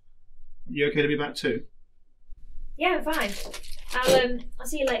 You okay to be back too? Yeah, I'm fine. I'll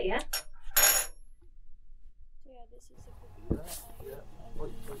see you later, yeah?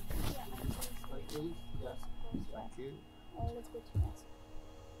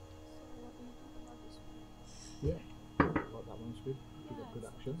 Yeah, like that one's good. You got good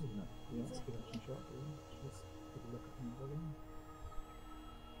action, isn't it? Yeah, it's a good action shot. Yeah. Just take a look at the volume.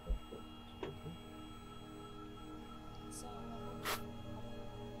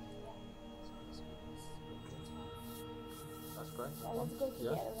 That's great. Yeah, let's go together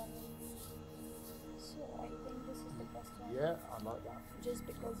Yeah. then. So I think this is the best one. Yeah, I like that. Just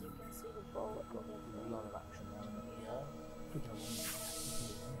because you can see the ball at the A lot of action there, isn't it? Yeah. Good job on that.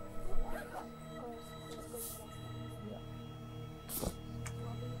 Yeah.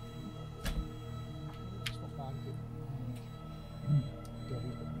 It's not bad, is it?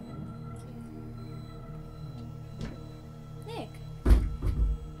 Nick.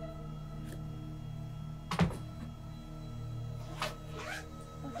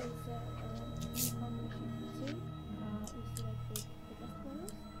 Okay, so in combination with two, we selected the best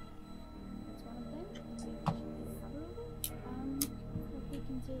colors. That's one of them. We can cover over. What we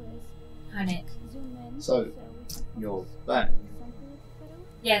can do is Hi, Nick. zoom in. So, we can you're focus back. on the center of the photo.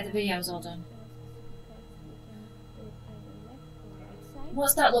 Yeah, the video's all done. We can do it either left or right side.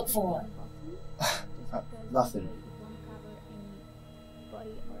 What's that look for? Nothing.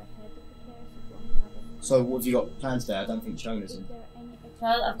 So So, what have you got plans there? I don't think Shona's in.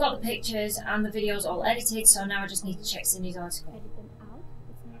 Well, I've got the pictures and the videos all edited, so now I just need to check Cindy's article.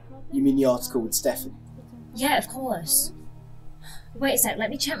 You mean the article with Stefan? Yeah, of course. Wait a sec, let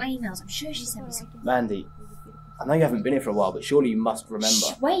me check my emails. I'm sure she sent me something. Mandy, I know you haven't been here for a while, but surely you must remember.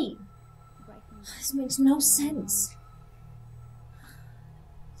 Shh, wait! This makes no sense.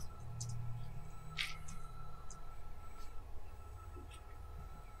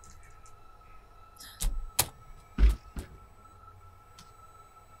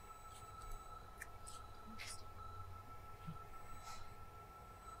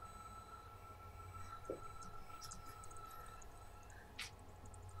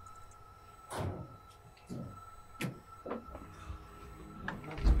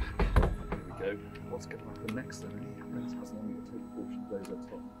 what's going to happen next then? Any depends how long it will take a portion of those at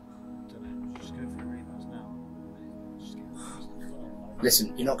top. Don't know. Just go through her emails now.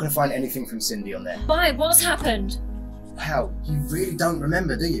 Listen, you're not going to find anything from Cindy on there. Why? What's happened? How? You really don't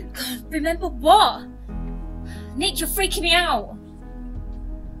remember, do you? God, remember what? Nick, you're freaking me out.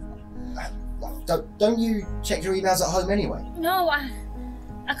 Don't you check your emails at home anyway? No, I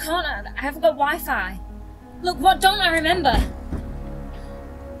can't. I haven't got Wi-Fi. Look, what don't I remember?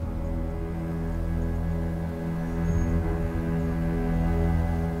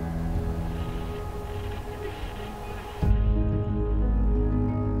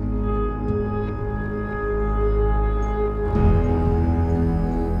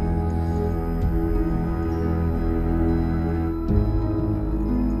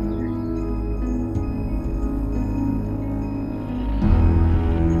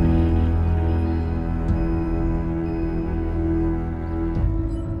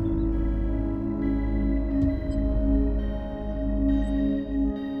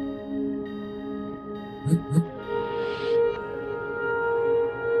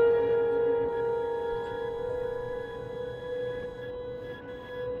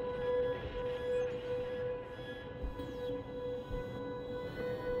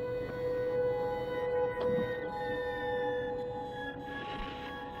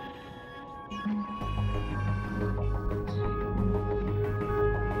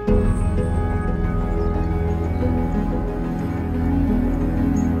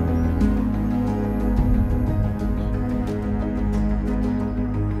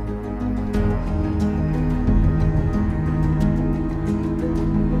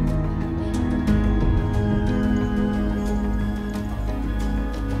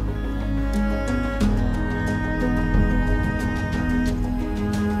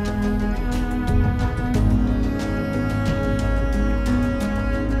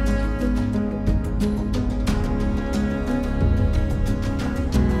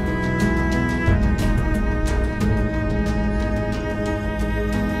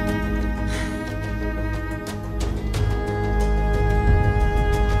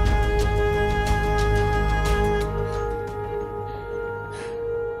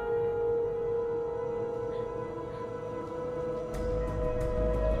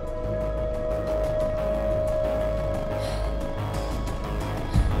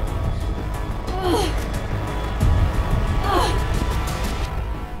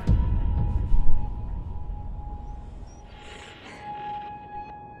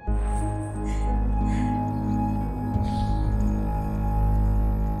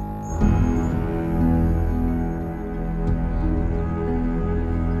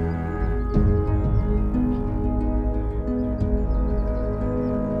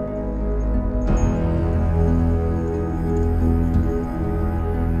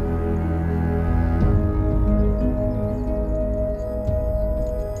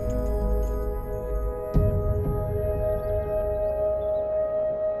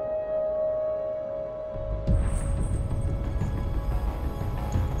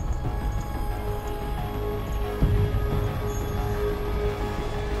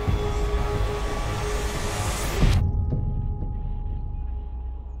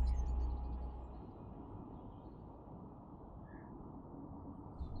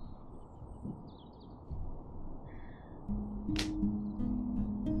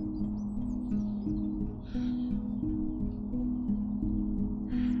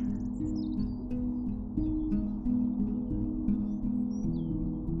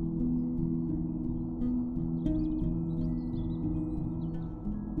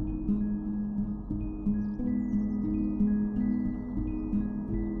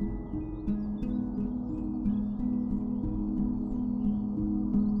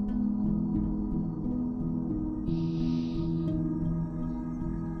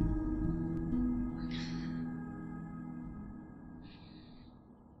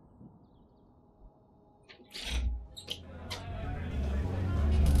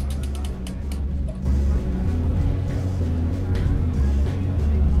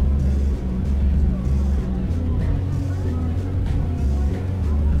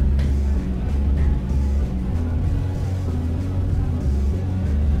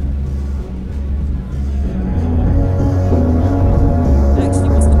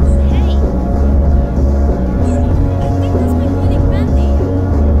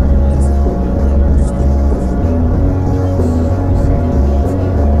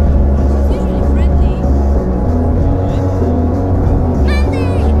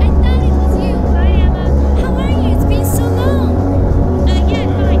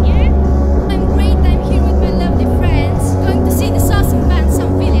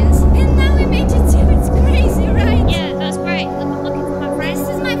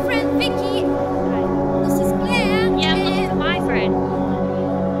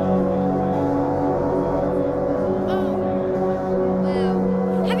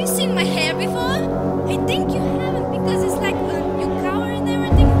 I think you haven't because it's like you cover and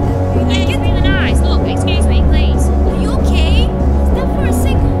everything. Yeah, it's really nice. Look, excuse me, please. Are you okay? Stop for a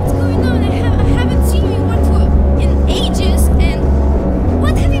second. What's going on? I haven't seen you in one for in ages. And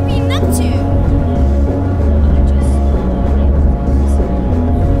what have you been up to?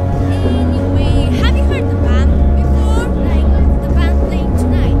 Anyway, have you heard the band before? Like the band playing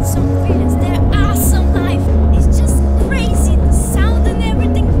tonight. Some feelings. They're awesome live. It's just crazy. The sound and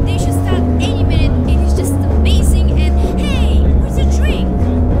everything. They should start any minute. It is just amazing. And hey, where's your drink?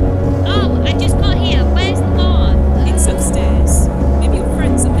 Oh, I just got here. Where's the bar? It's upstairs. Maybe your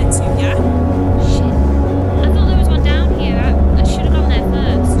friends are there too, yeah? Shit. I thought there was one down here. I should have gone there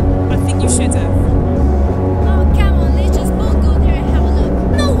first. I think you should have. Oh, come on, let's just both go there and have a look.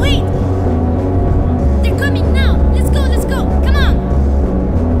 No, wait! They're coming now! Let's go! Come on!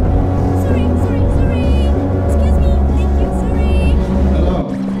 Sorry. Excuse me, thank you, sorry. Hello.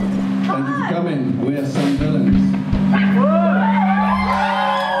 Thank you for coming. We're some villains.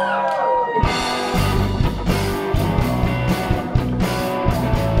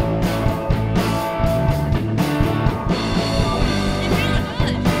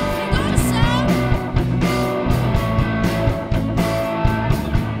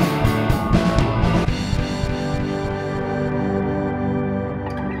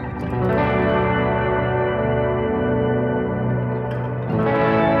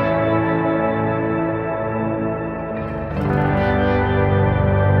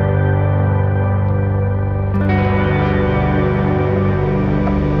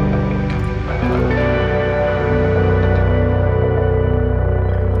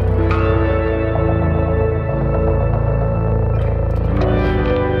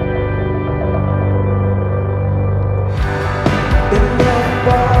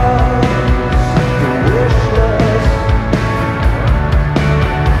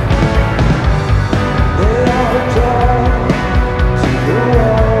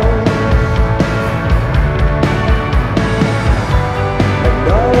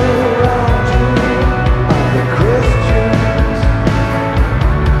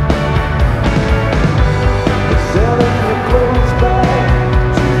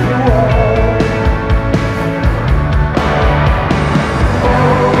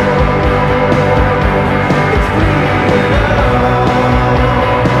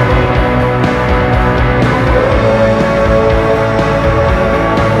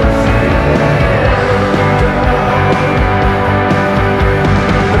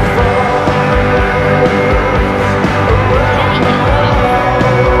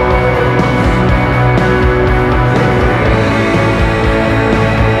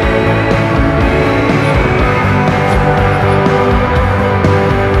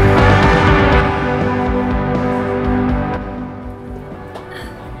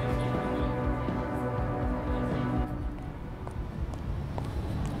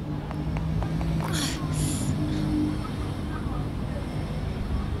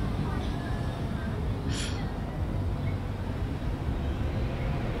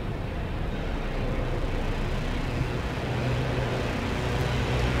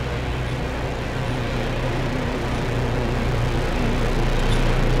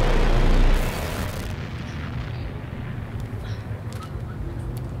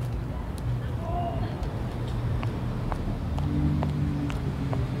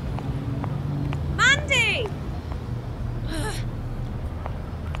 Mandy!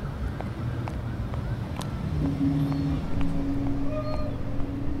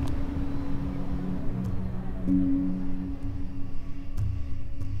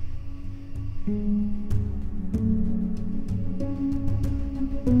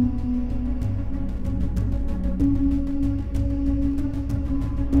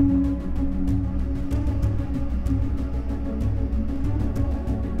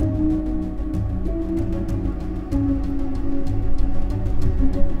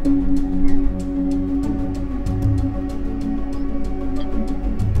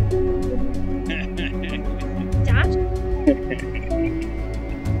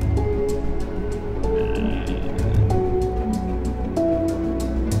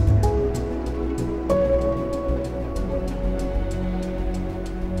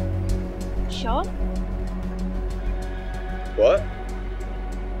 Sean? What?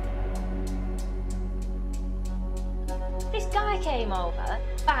 This guy came over,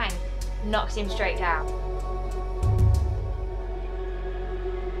 bang, knocked him straight down.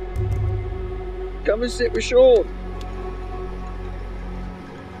 Come and sit with Sean.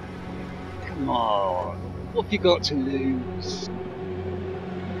 Come on. What have you got to lose?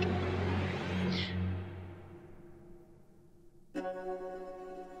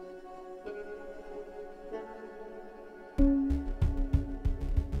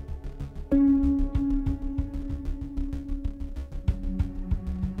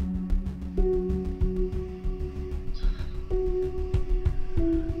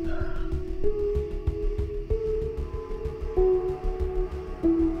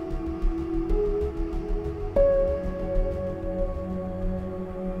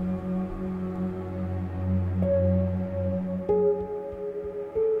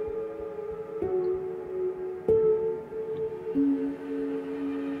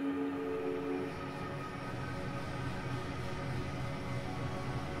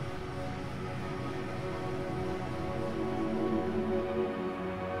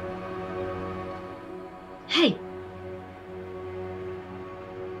 Hey!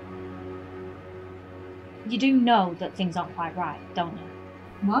 You do know that things aren't quite right, don't you?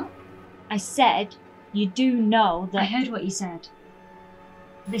 What? I said you do know that... I heard what you said.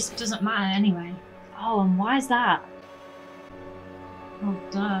 This doesn't matter anyway. Oh, and why is that? Well,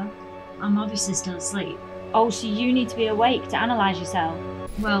 duh. I'm obviously still asleep. Oh, so you need to be awake to analyse yourself?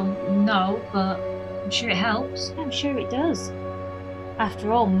 Well, no, but I'm sure it helps. I'm sure it does.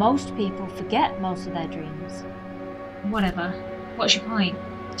 After all, most people forget most of their dreams. Whatever. What's your point?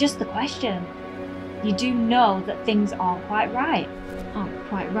 Just the question. You do know that things aren't quite right. Aren't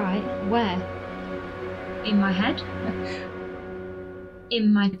quite right? Where? In my head?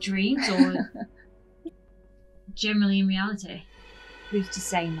 In my dreams, or generally in reality? Who's to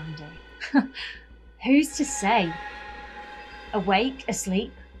say, Mandy? Who's to say? Awake,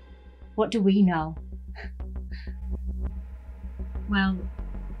 asleep? What do we know? Well,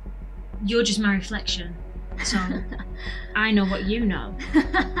 you're just my reflection, so I know what you know.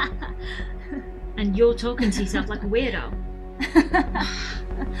 And you're talking to yourself like a weirdo.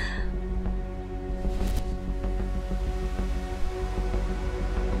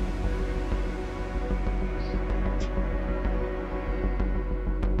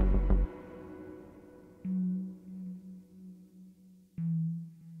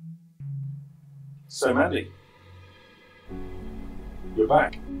 So, Mandy, you're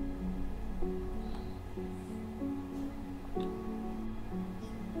back.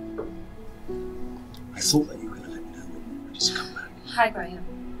 I thought that you were going to let me know when you were ready to come back. Hi, Graham.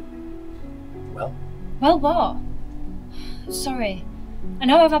 Well? Well, what? Sorry. I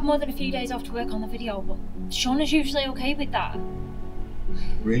know I've had more than a few days off to work on the video, but Shauna's usually okay with that.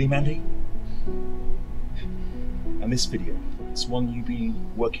 Really, Mandy? And this video, it's one you've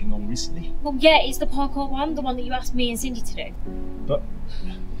been working on recently? Well, yeah, it's the parkour one, the one that you asked me and Cindy to do. But...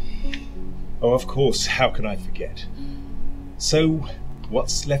 oh, of course, how could I forget? So,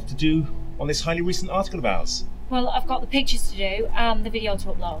 what's left to do on this highly recent article of ours? Well, I've got the pictures to do and the video to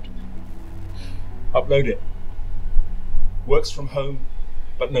upload. Upload it. Works from home,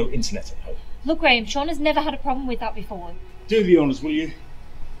 but no internet at home. Look, Graham, Shauna's never had a problem with that before. Do the honours, will you?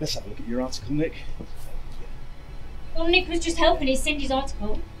 Let's have a look at your article, Nick. Well, Nick was just helping his Cindy's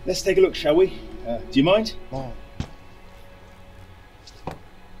article. Let's take a look, shall we? Do you mind? No.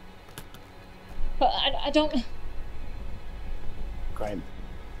 But I don't... Graham,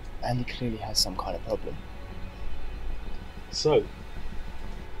 Andy clearly has some kind of problem. So?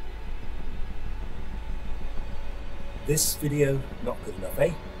 This video not good enough,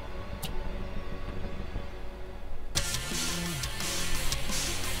 eh?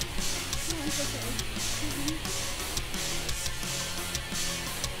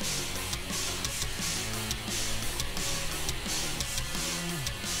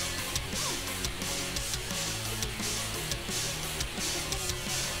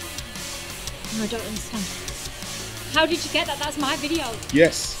 No, I don't understand. How did you get that? That's my video.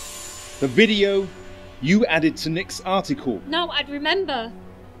 Yes. The video you added to Nick's article. No, I'd remember.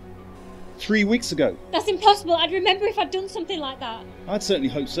 3 weeks ago. That's impossible. I'd remember if I'd done something like that. I'd certainly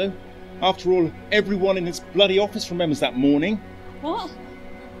hope so. After all, everyone in this bloody office remembers that morning. What?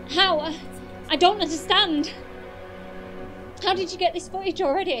 How? I don't understand. How did you get this footage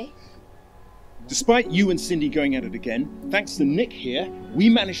already? Despite you and Cindy going at it again, thanks to Nick here, we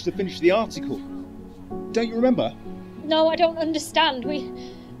managed to finish the article. Don't you remember? No, I don't understand.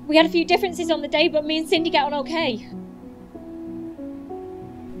 We had a few differences on the day, but me and Cindy get on okay.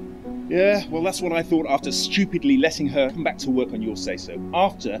 Yeah, well, that's what I thought after stupidly letting her come back to work on your say-so,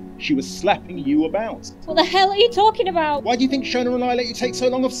 after she was slapping you about. What the hell are you talking about? Why do you think Shona and I let you take so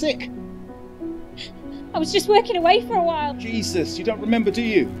long off sick? I was just working away for a while. Jesus, you don't remember, do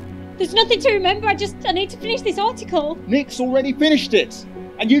you? There's nothing to remember, I need to finish this article. Nick's already finished it.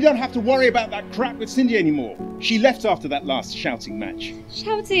 And you don't have to worry about that crap with Cindy anymore. She left after that last shouting match.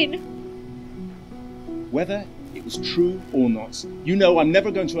 Shouting? Whether it was true or not, you know I'm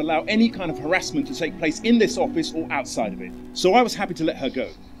never going to allow any kind of harassment to take place in this office or outside of it. So I was happy to let her go.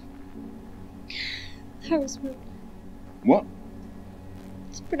 Harassment. What?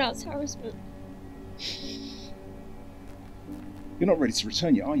 It's pronounced harassment. You're not ready to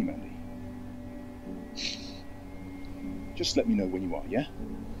return yet, are you, Mandy? Just let me know when you are, yeah?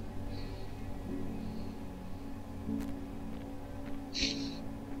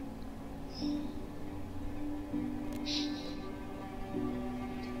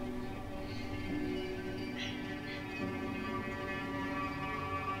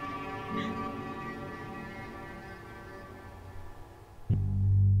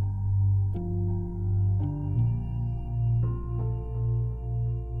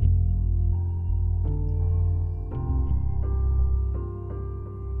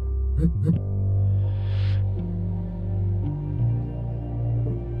 I'm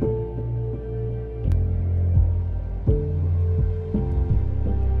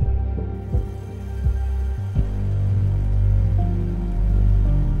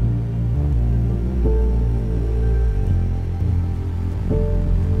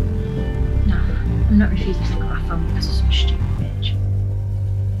not refusing to look at my phone because of some stupid bitch.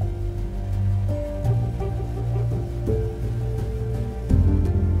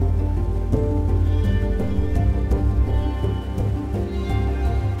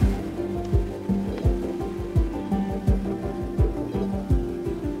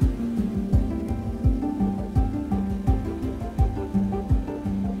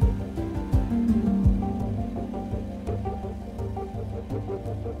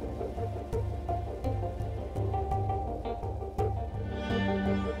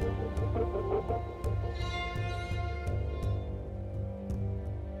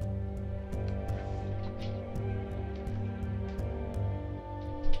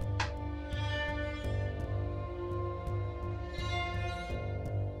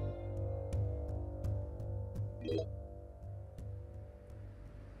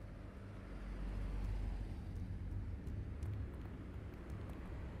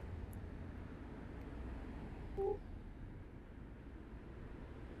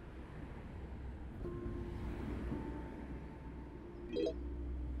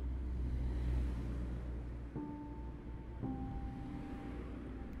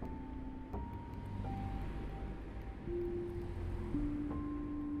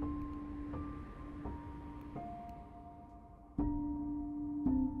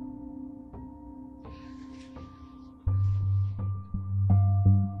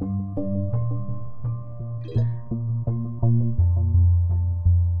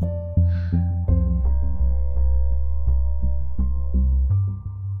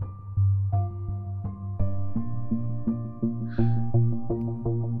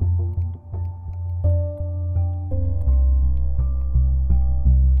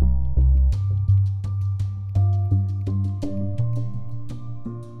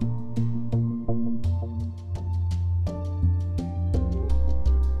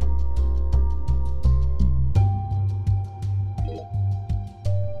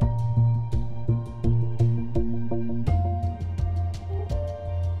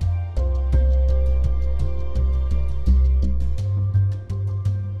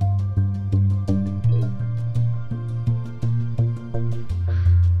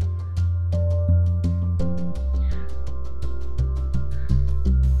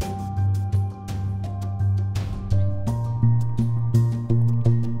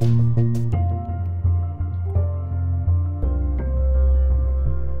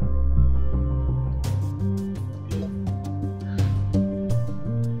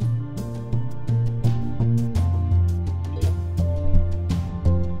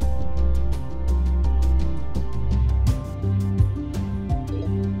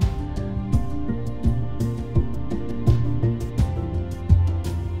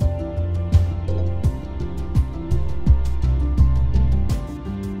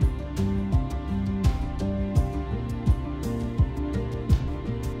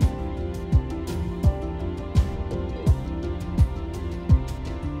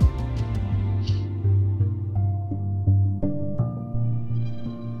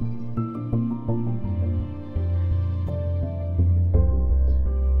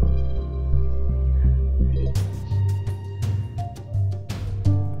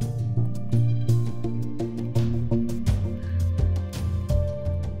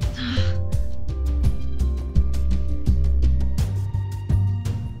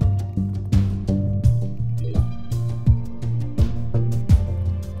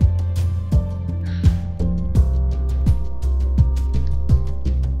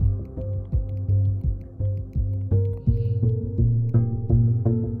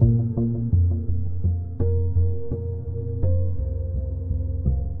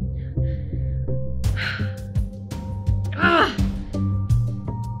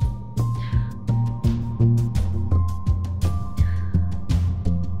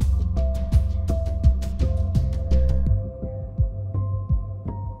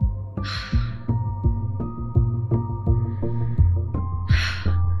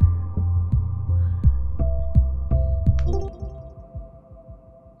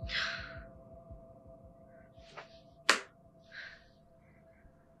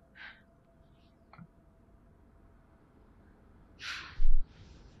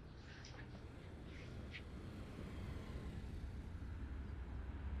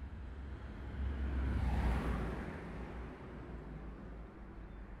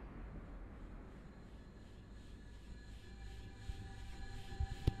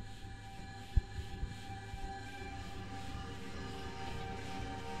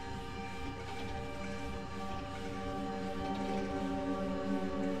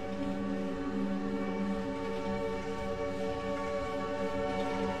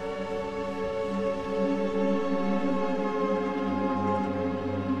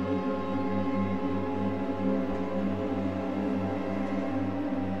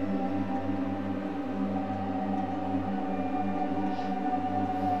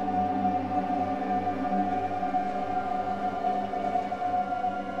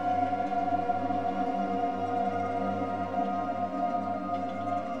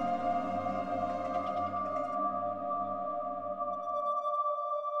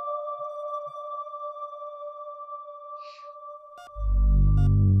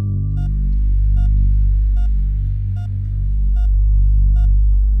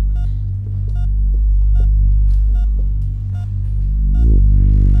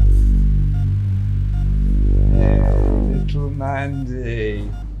 Mandy.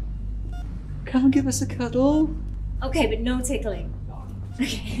 Come and give us a cuddle. Okay, but no tickling.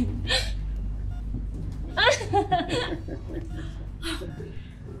 Okay.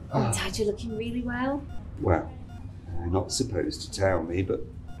 Oh, Dad, you're looking really well. Well, they're not supposed to tell me, but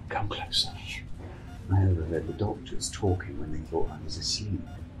come closer. I overheard the doctors talking when they thought I was asleep.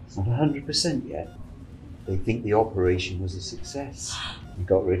 It's not 100% yet. They think the operation was a success. We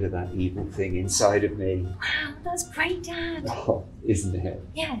got rid of that evil thing inside of me. Wow, that's great, Dad. Oh, isn't it?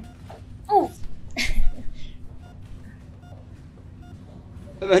 Yeah. Oh.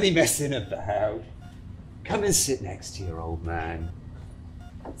 I'm only messing about. Come and sit next to your old man.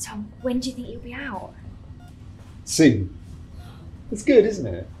 So, when do you think you'll be out? Soon. It's good, isn't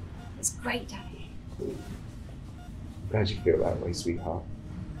it? It's great, Daddy. I'm glad you feel that way, sweetheart.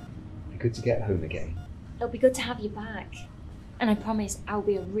 It'd be good to get home again. It'll be good to have you back. And I promise I'll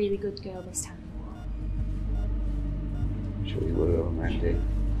be a really good girl this time. I'm sure you will, Mandy.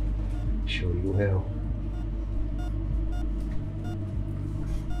 I'm sure you will.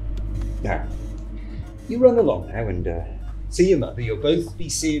 Now, you run along now and see your mother. You'll both be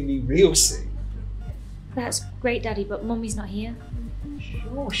seeing me real soon. That's great, Daddy, but Mummy's not here.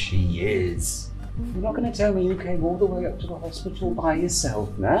 Sure she is. You're not going to tell me you came all the way up to the hospital by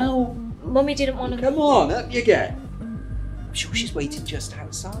yourself now? Mummy didn't want to... Come on, up you get. I'm sure she's waiting just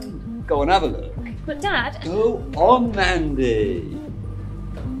outside. Go and have a look. But Dad... Go on, Mandy.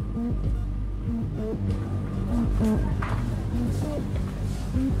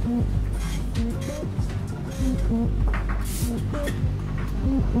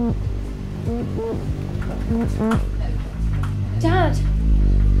 Dad!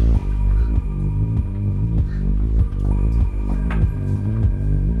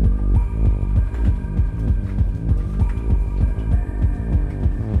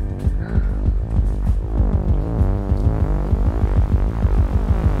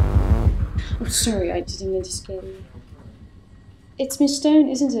 Oh, sorry, I didn't mean to scare you. It's Miss Stone,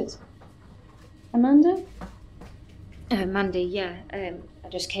 isn't it? Amanda? Mandy, yeah. I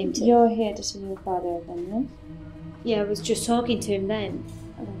just came to... You're here to see your father again, yes? Yeah, I was just talking to him then.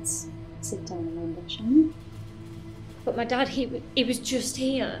 Let's sit down, Amanda, shall we? But my dad, he was just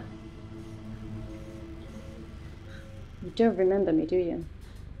here. You don't remember me, do you?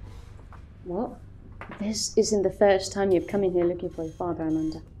 What? This isn't the first time you've come in here looking for your father,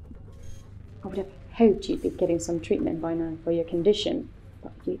 Amanda. I would have hoped you'd be getting some treatment by now for your condition,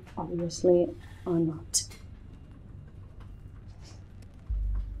 but you obviously are not.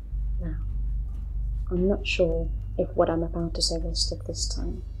 Now, I'm not sure if what I'm about to say will stick this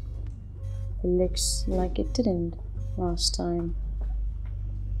time. It looks like it didn't last time.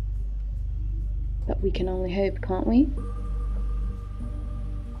 But we can only hope, can't we?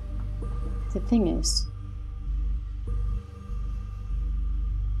 The thing is,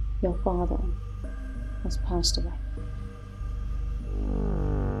 your father has passed away.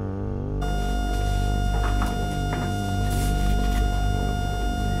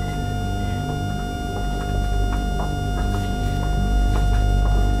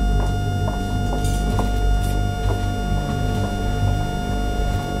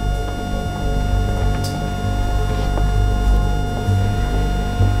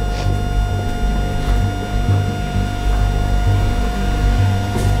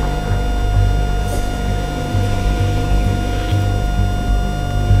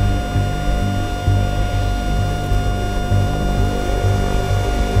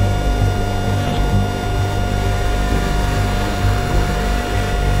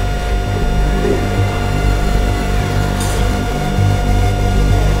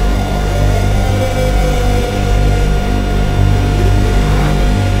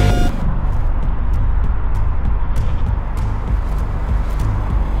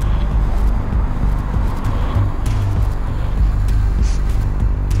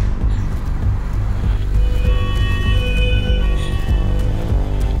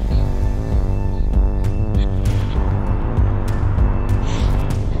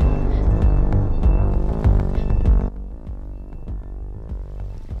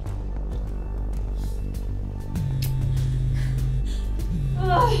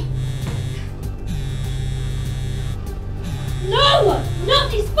 No!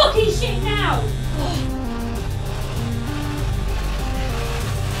 Not this fucking shit now!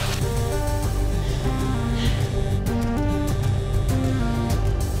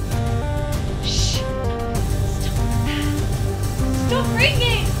 Stop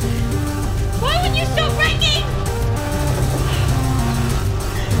ringing! Why would you stop ringing?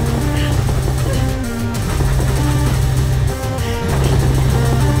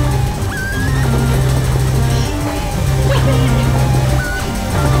 Stop it!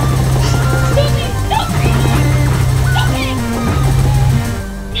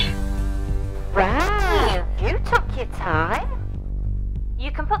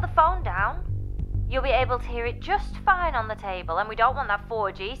 on the table, and we don't want that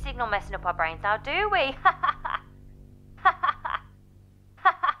 4G signal messing up our brains now, do we?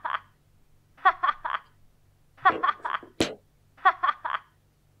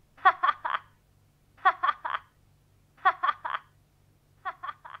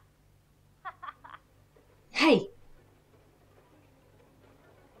 Hey!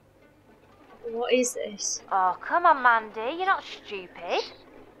 What is this? Oh, come on, Mandy, you're not stupid.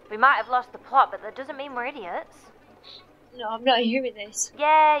 We might have lost the plot, but that doesn't mean we're idiots. No, I'm not hearing this.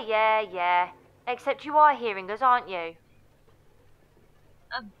 Yeah. Except you are hearing us, aren't you?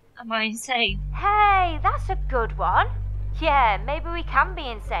 Am I insane? Hey, that's a good one. Yeah, maybe we can be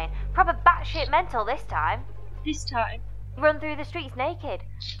insane. Proper batshit mental this time. This time? Run through the streets naked.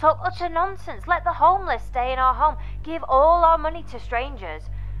 Talk utter nonsense. Let the homeless stay in our home. Give all our money to strangers.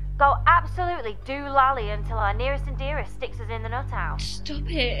 Go absolutely doolally until our nearest and dearest sticks us in the nut house. Stop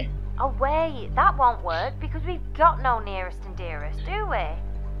it. Oh wait, that won't work because we've got no nearest and dearest, do we?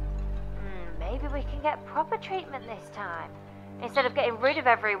 Maybe we can get proper treatment this time. Instead of getting rid of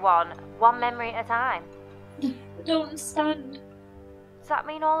everyone, one memory at a time. I don't understand. Does that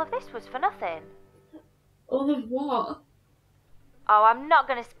mean all of this was for nothing? All of what? Oh, I'm not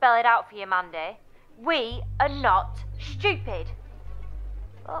going to spell it out for you, Mandy. We are not stupid.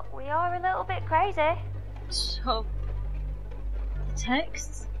 But we are a little bit crazy. So, the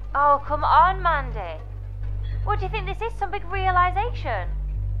texts? Oh, come on, Mandy. What do you think this is, some big realisation?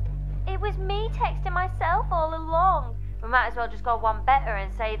 It was me texting myself all along. We might as well just go one better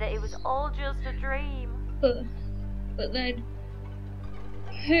and say that it was all just a dream. But then,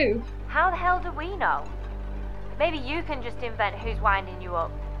 who? How the hell do we know? Maybe you can just invent who's winding you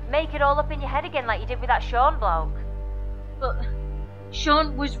up. Make it all up in your head again like you did with that Sean bloke. But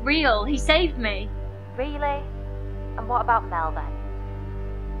Sean was real. He saved me. Really? And what about Mel then?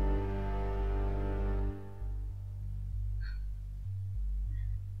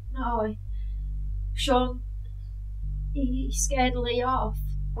 No, Sean, he scared Lee off.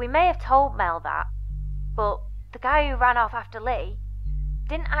 We may have told Mel that, but the guy who ran off after Lee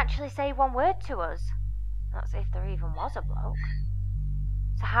didn't actually say one word to us. That's if there even was a bloke.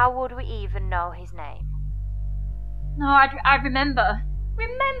 So how would we even know his name? No, I remember.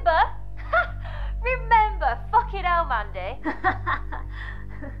 Remember? Remember? Fucking hell, Mandy.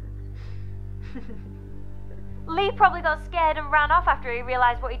 Lee probably got scared and ran off after he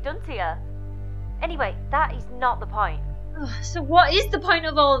realised what he'd done to you. Anyway, that is not the point. So what is the point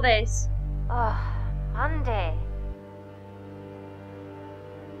of all this? Oh, Mandy.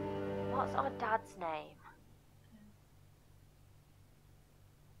 What's our dad's name?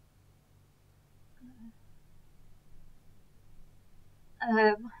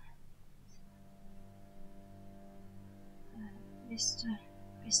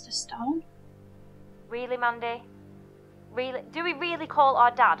 Mr. Stone? Really, Mandy? Really? Do we really call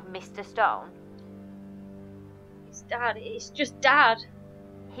our dad Mr. Stone? It's Dad. It's just Dad.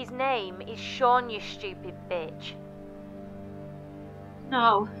 His name is Sean, you stupid bitch.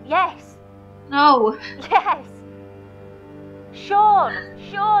 No. Yes. No. Yes. Sean.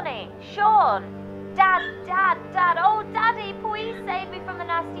 Shawnee. Sean. Dad. Oh, Daddy, please save me from the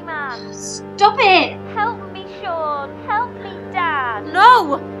nasty man. Stop it. Help me, Sean. Help me, Dad.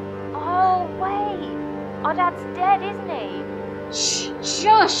 No. Oh, wait. Our dad's dead, isn't he?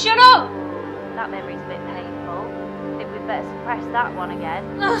 Shut up. That memory's a bit painful. I think we'd better suppress that one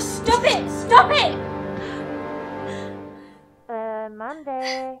again. Oh, stop it! Stop it!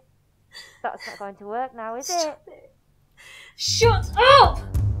 Mandy. That's not going to work now, is it? Shut up!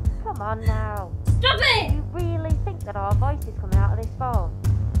 Come on now. Stop it! Do you really think that our voice is coming out of this phone?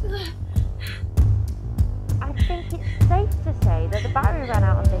 I think it's safe to say that the battery ran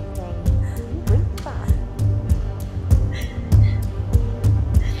out on this thing 2 weeks back.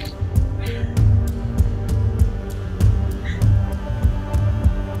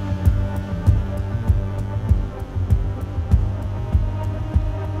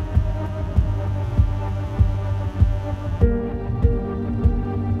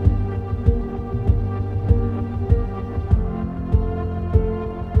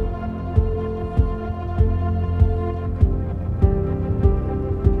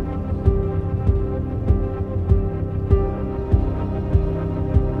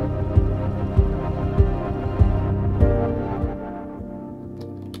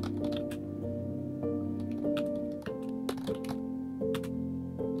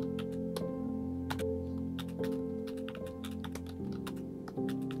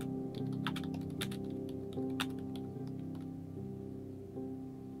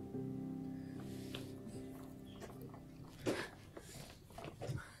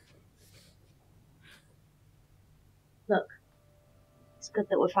 good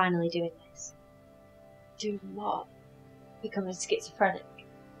that we're finally doing this. Doing what? Becoming schizophrenic.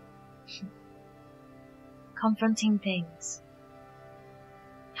 Confronting things.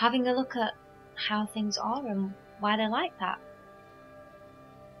 Having a look at how things are and why they're like that.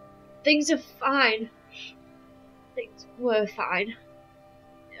 Things are fine. Things were fine.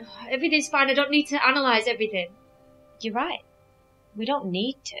 Everything's fine. I don't need to analyse everything. You're right. We don't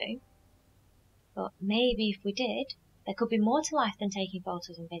need to. But maybe if we did, there could be more to life than taking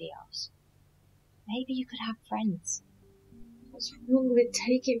photos and videos. Maybe you could have friends. What's wrong with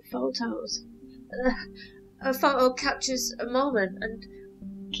taking photos? A photo captures a moment and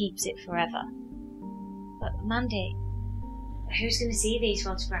keeps it forever. But Mandy, who's going to see these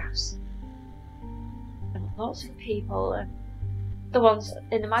photographs? Lots of people. The ones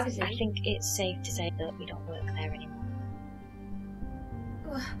in the magazine. I think it's safe to say that we don't work there anymore.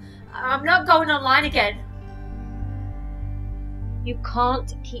 I'm not going online again. You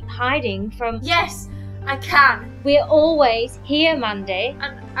can't keep hiding from... Yes, I can. We're always here, Mandy.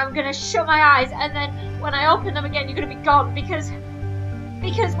 And I'm going to shut my eyes, and then when I open them again, you're going to be gone because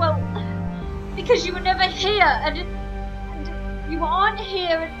you were never here, and you aren't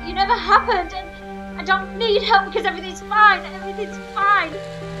here, and you never happened, and I don't need help because everything's fine. Everything's fine.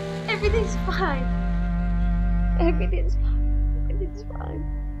 Everything's fine. Everything's fine. Everything's fine.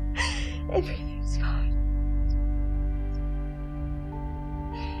 Everything's fine.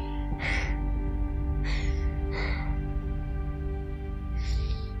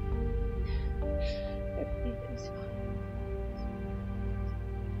 Everything's fine.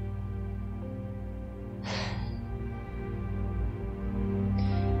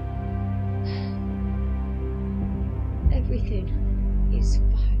 Everything is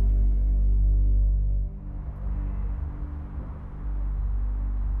fine.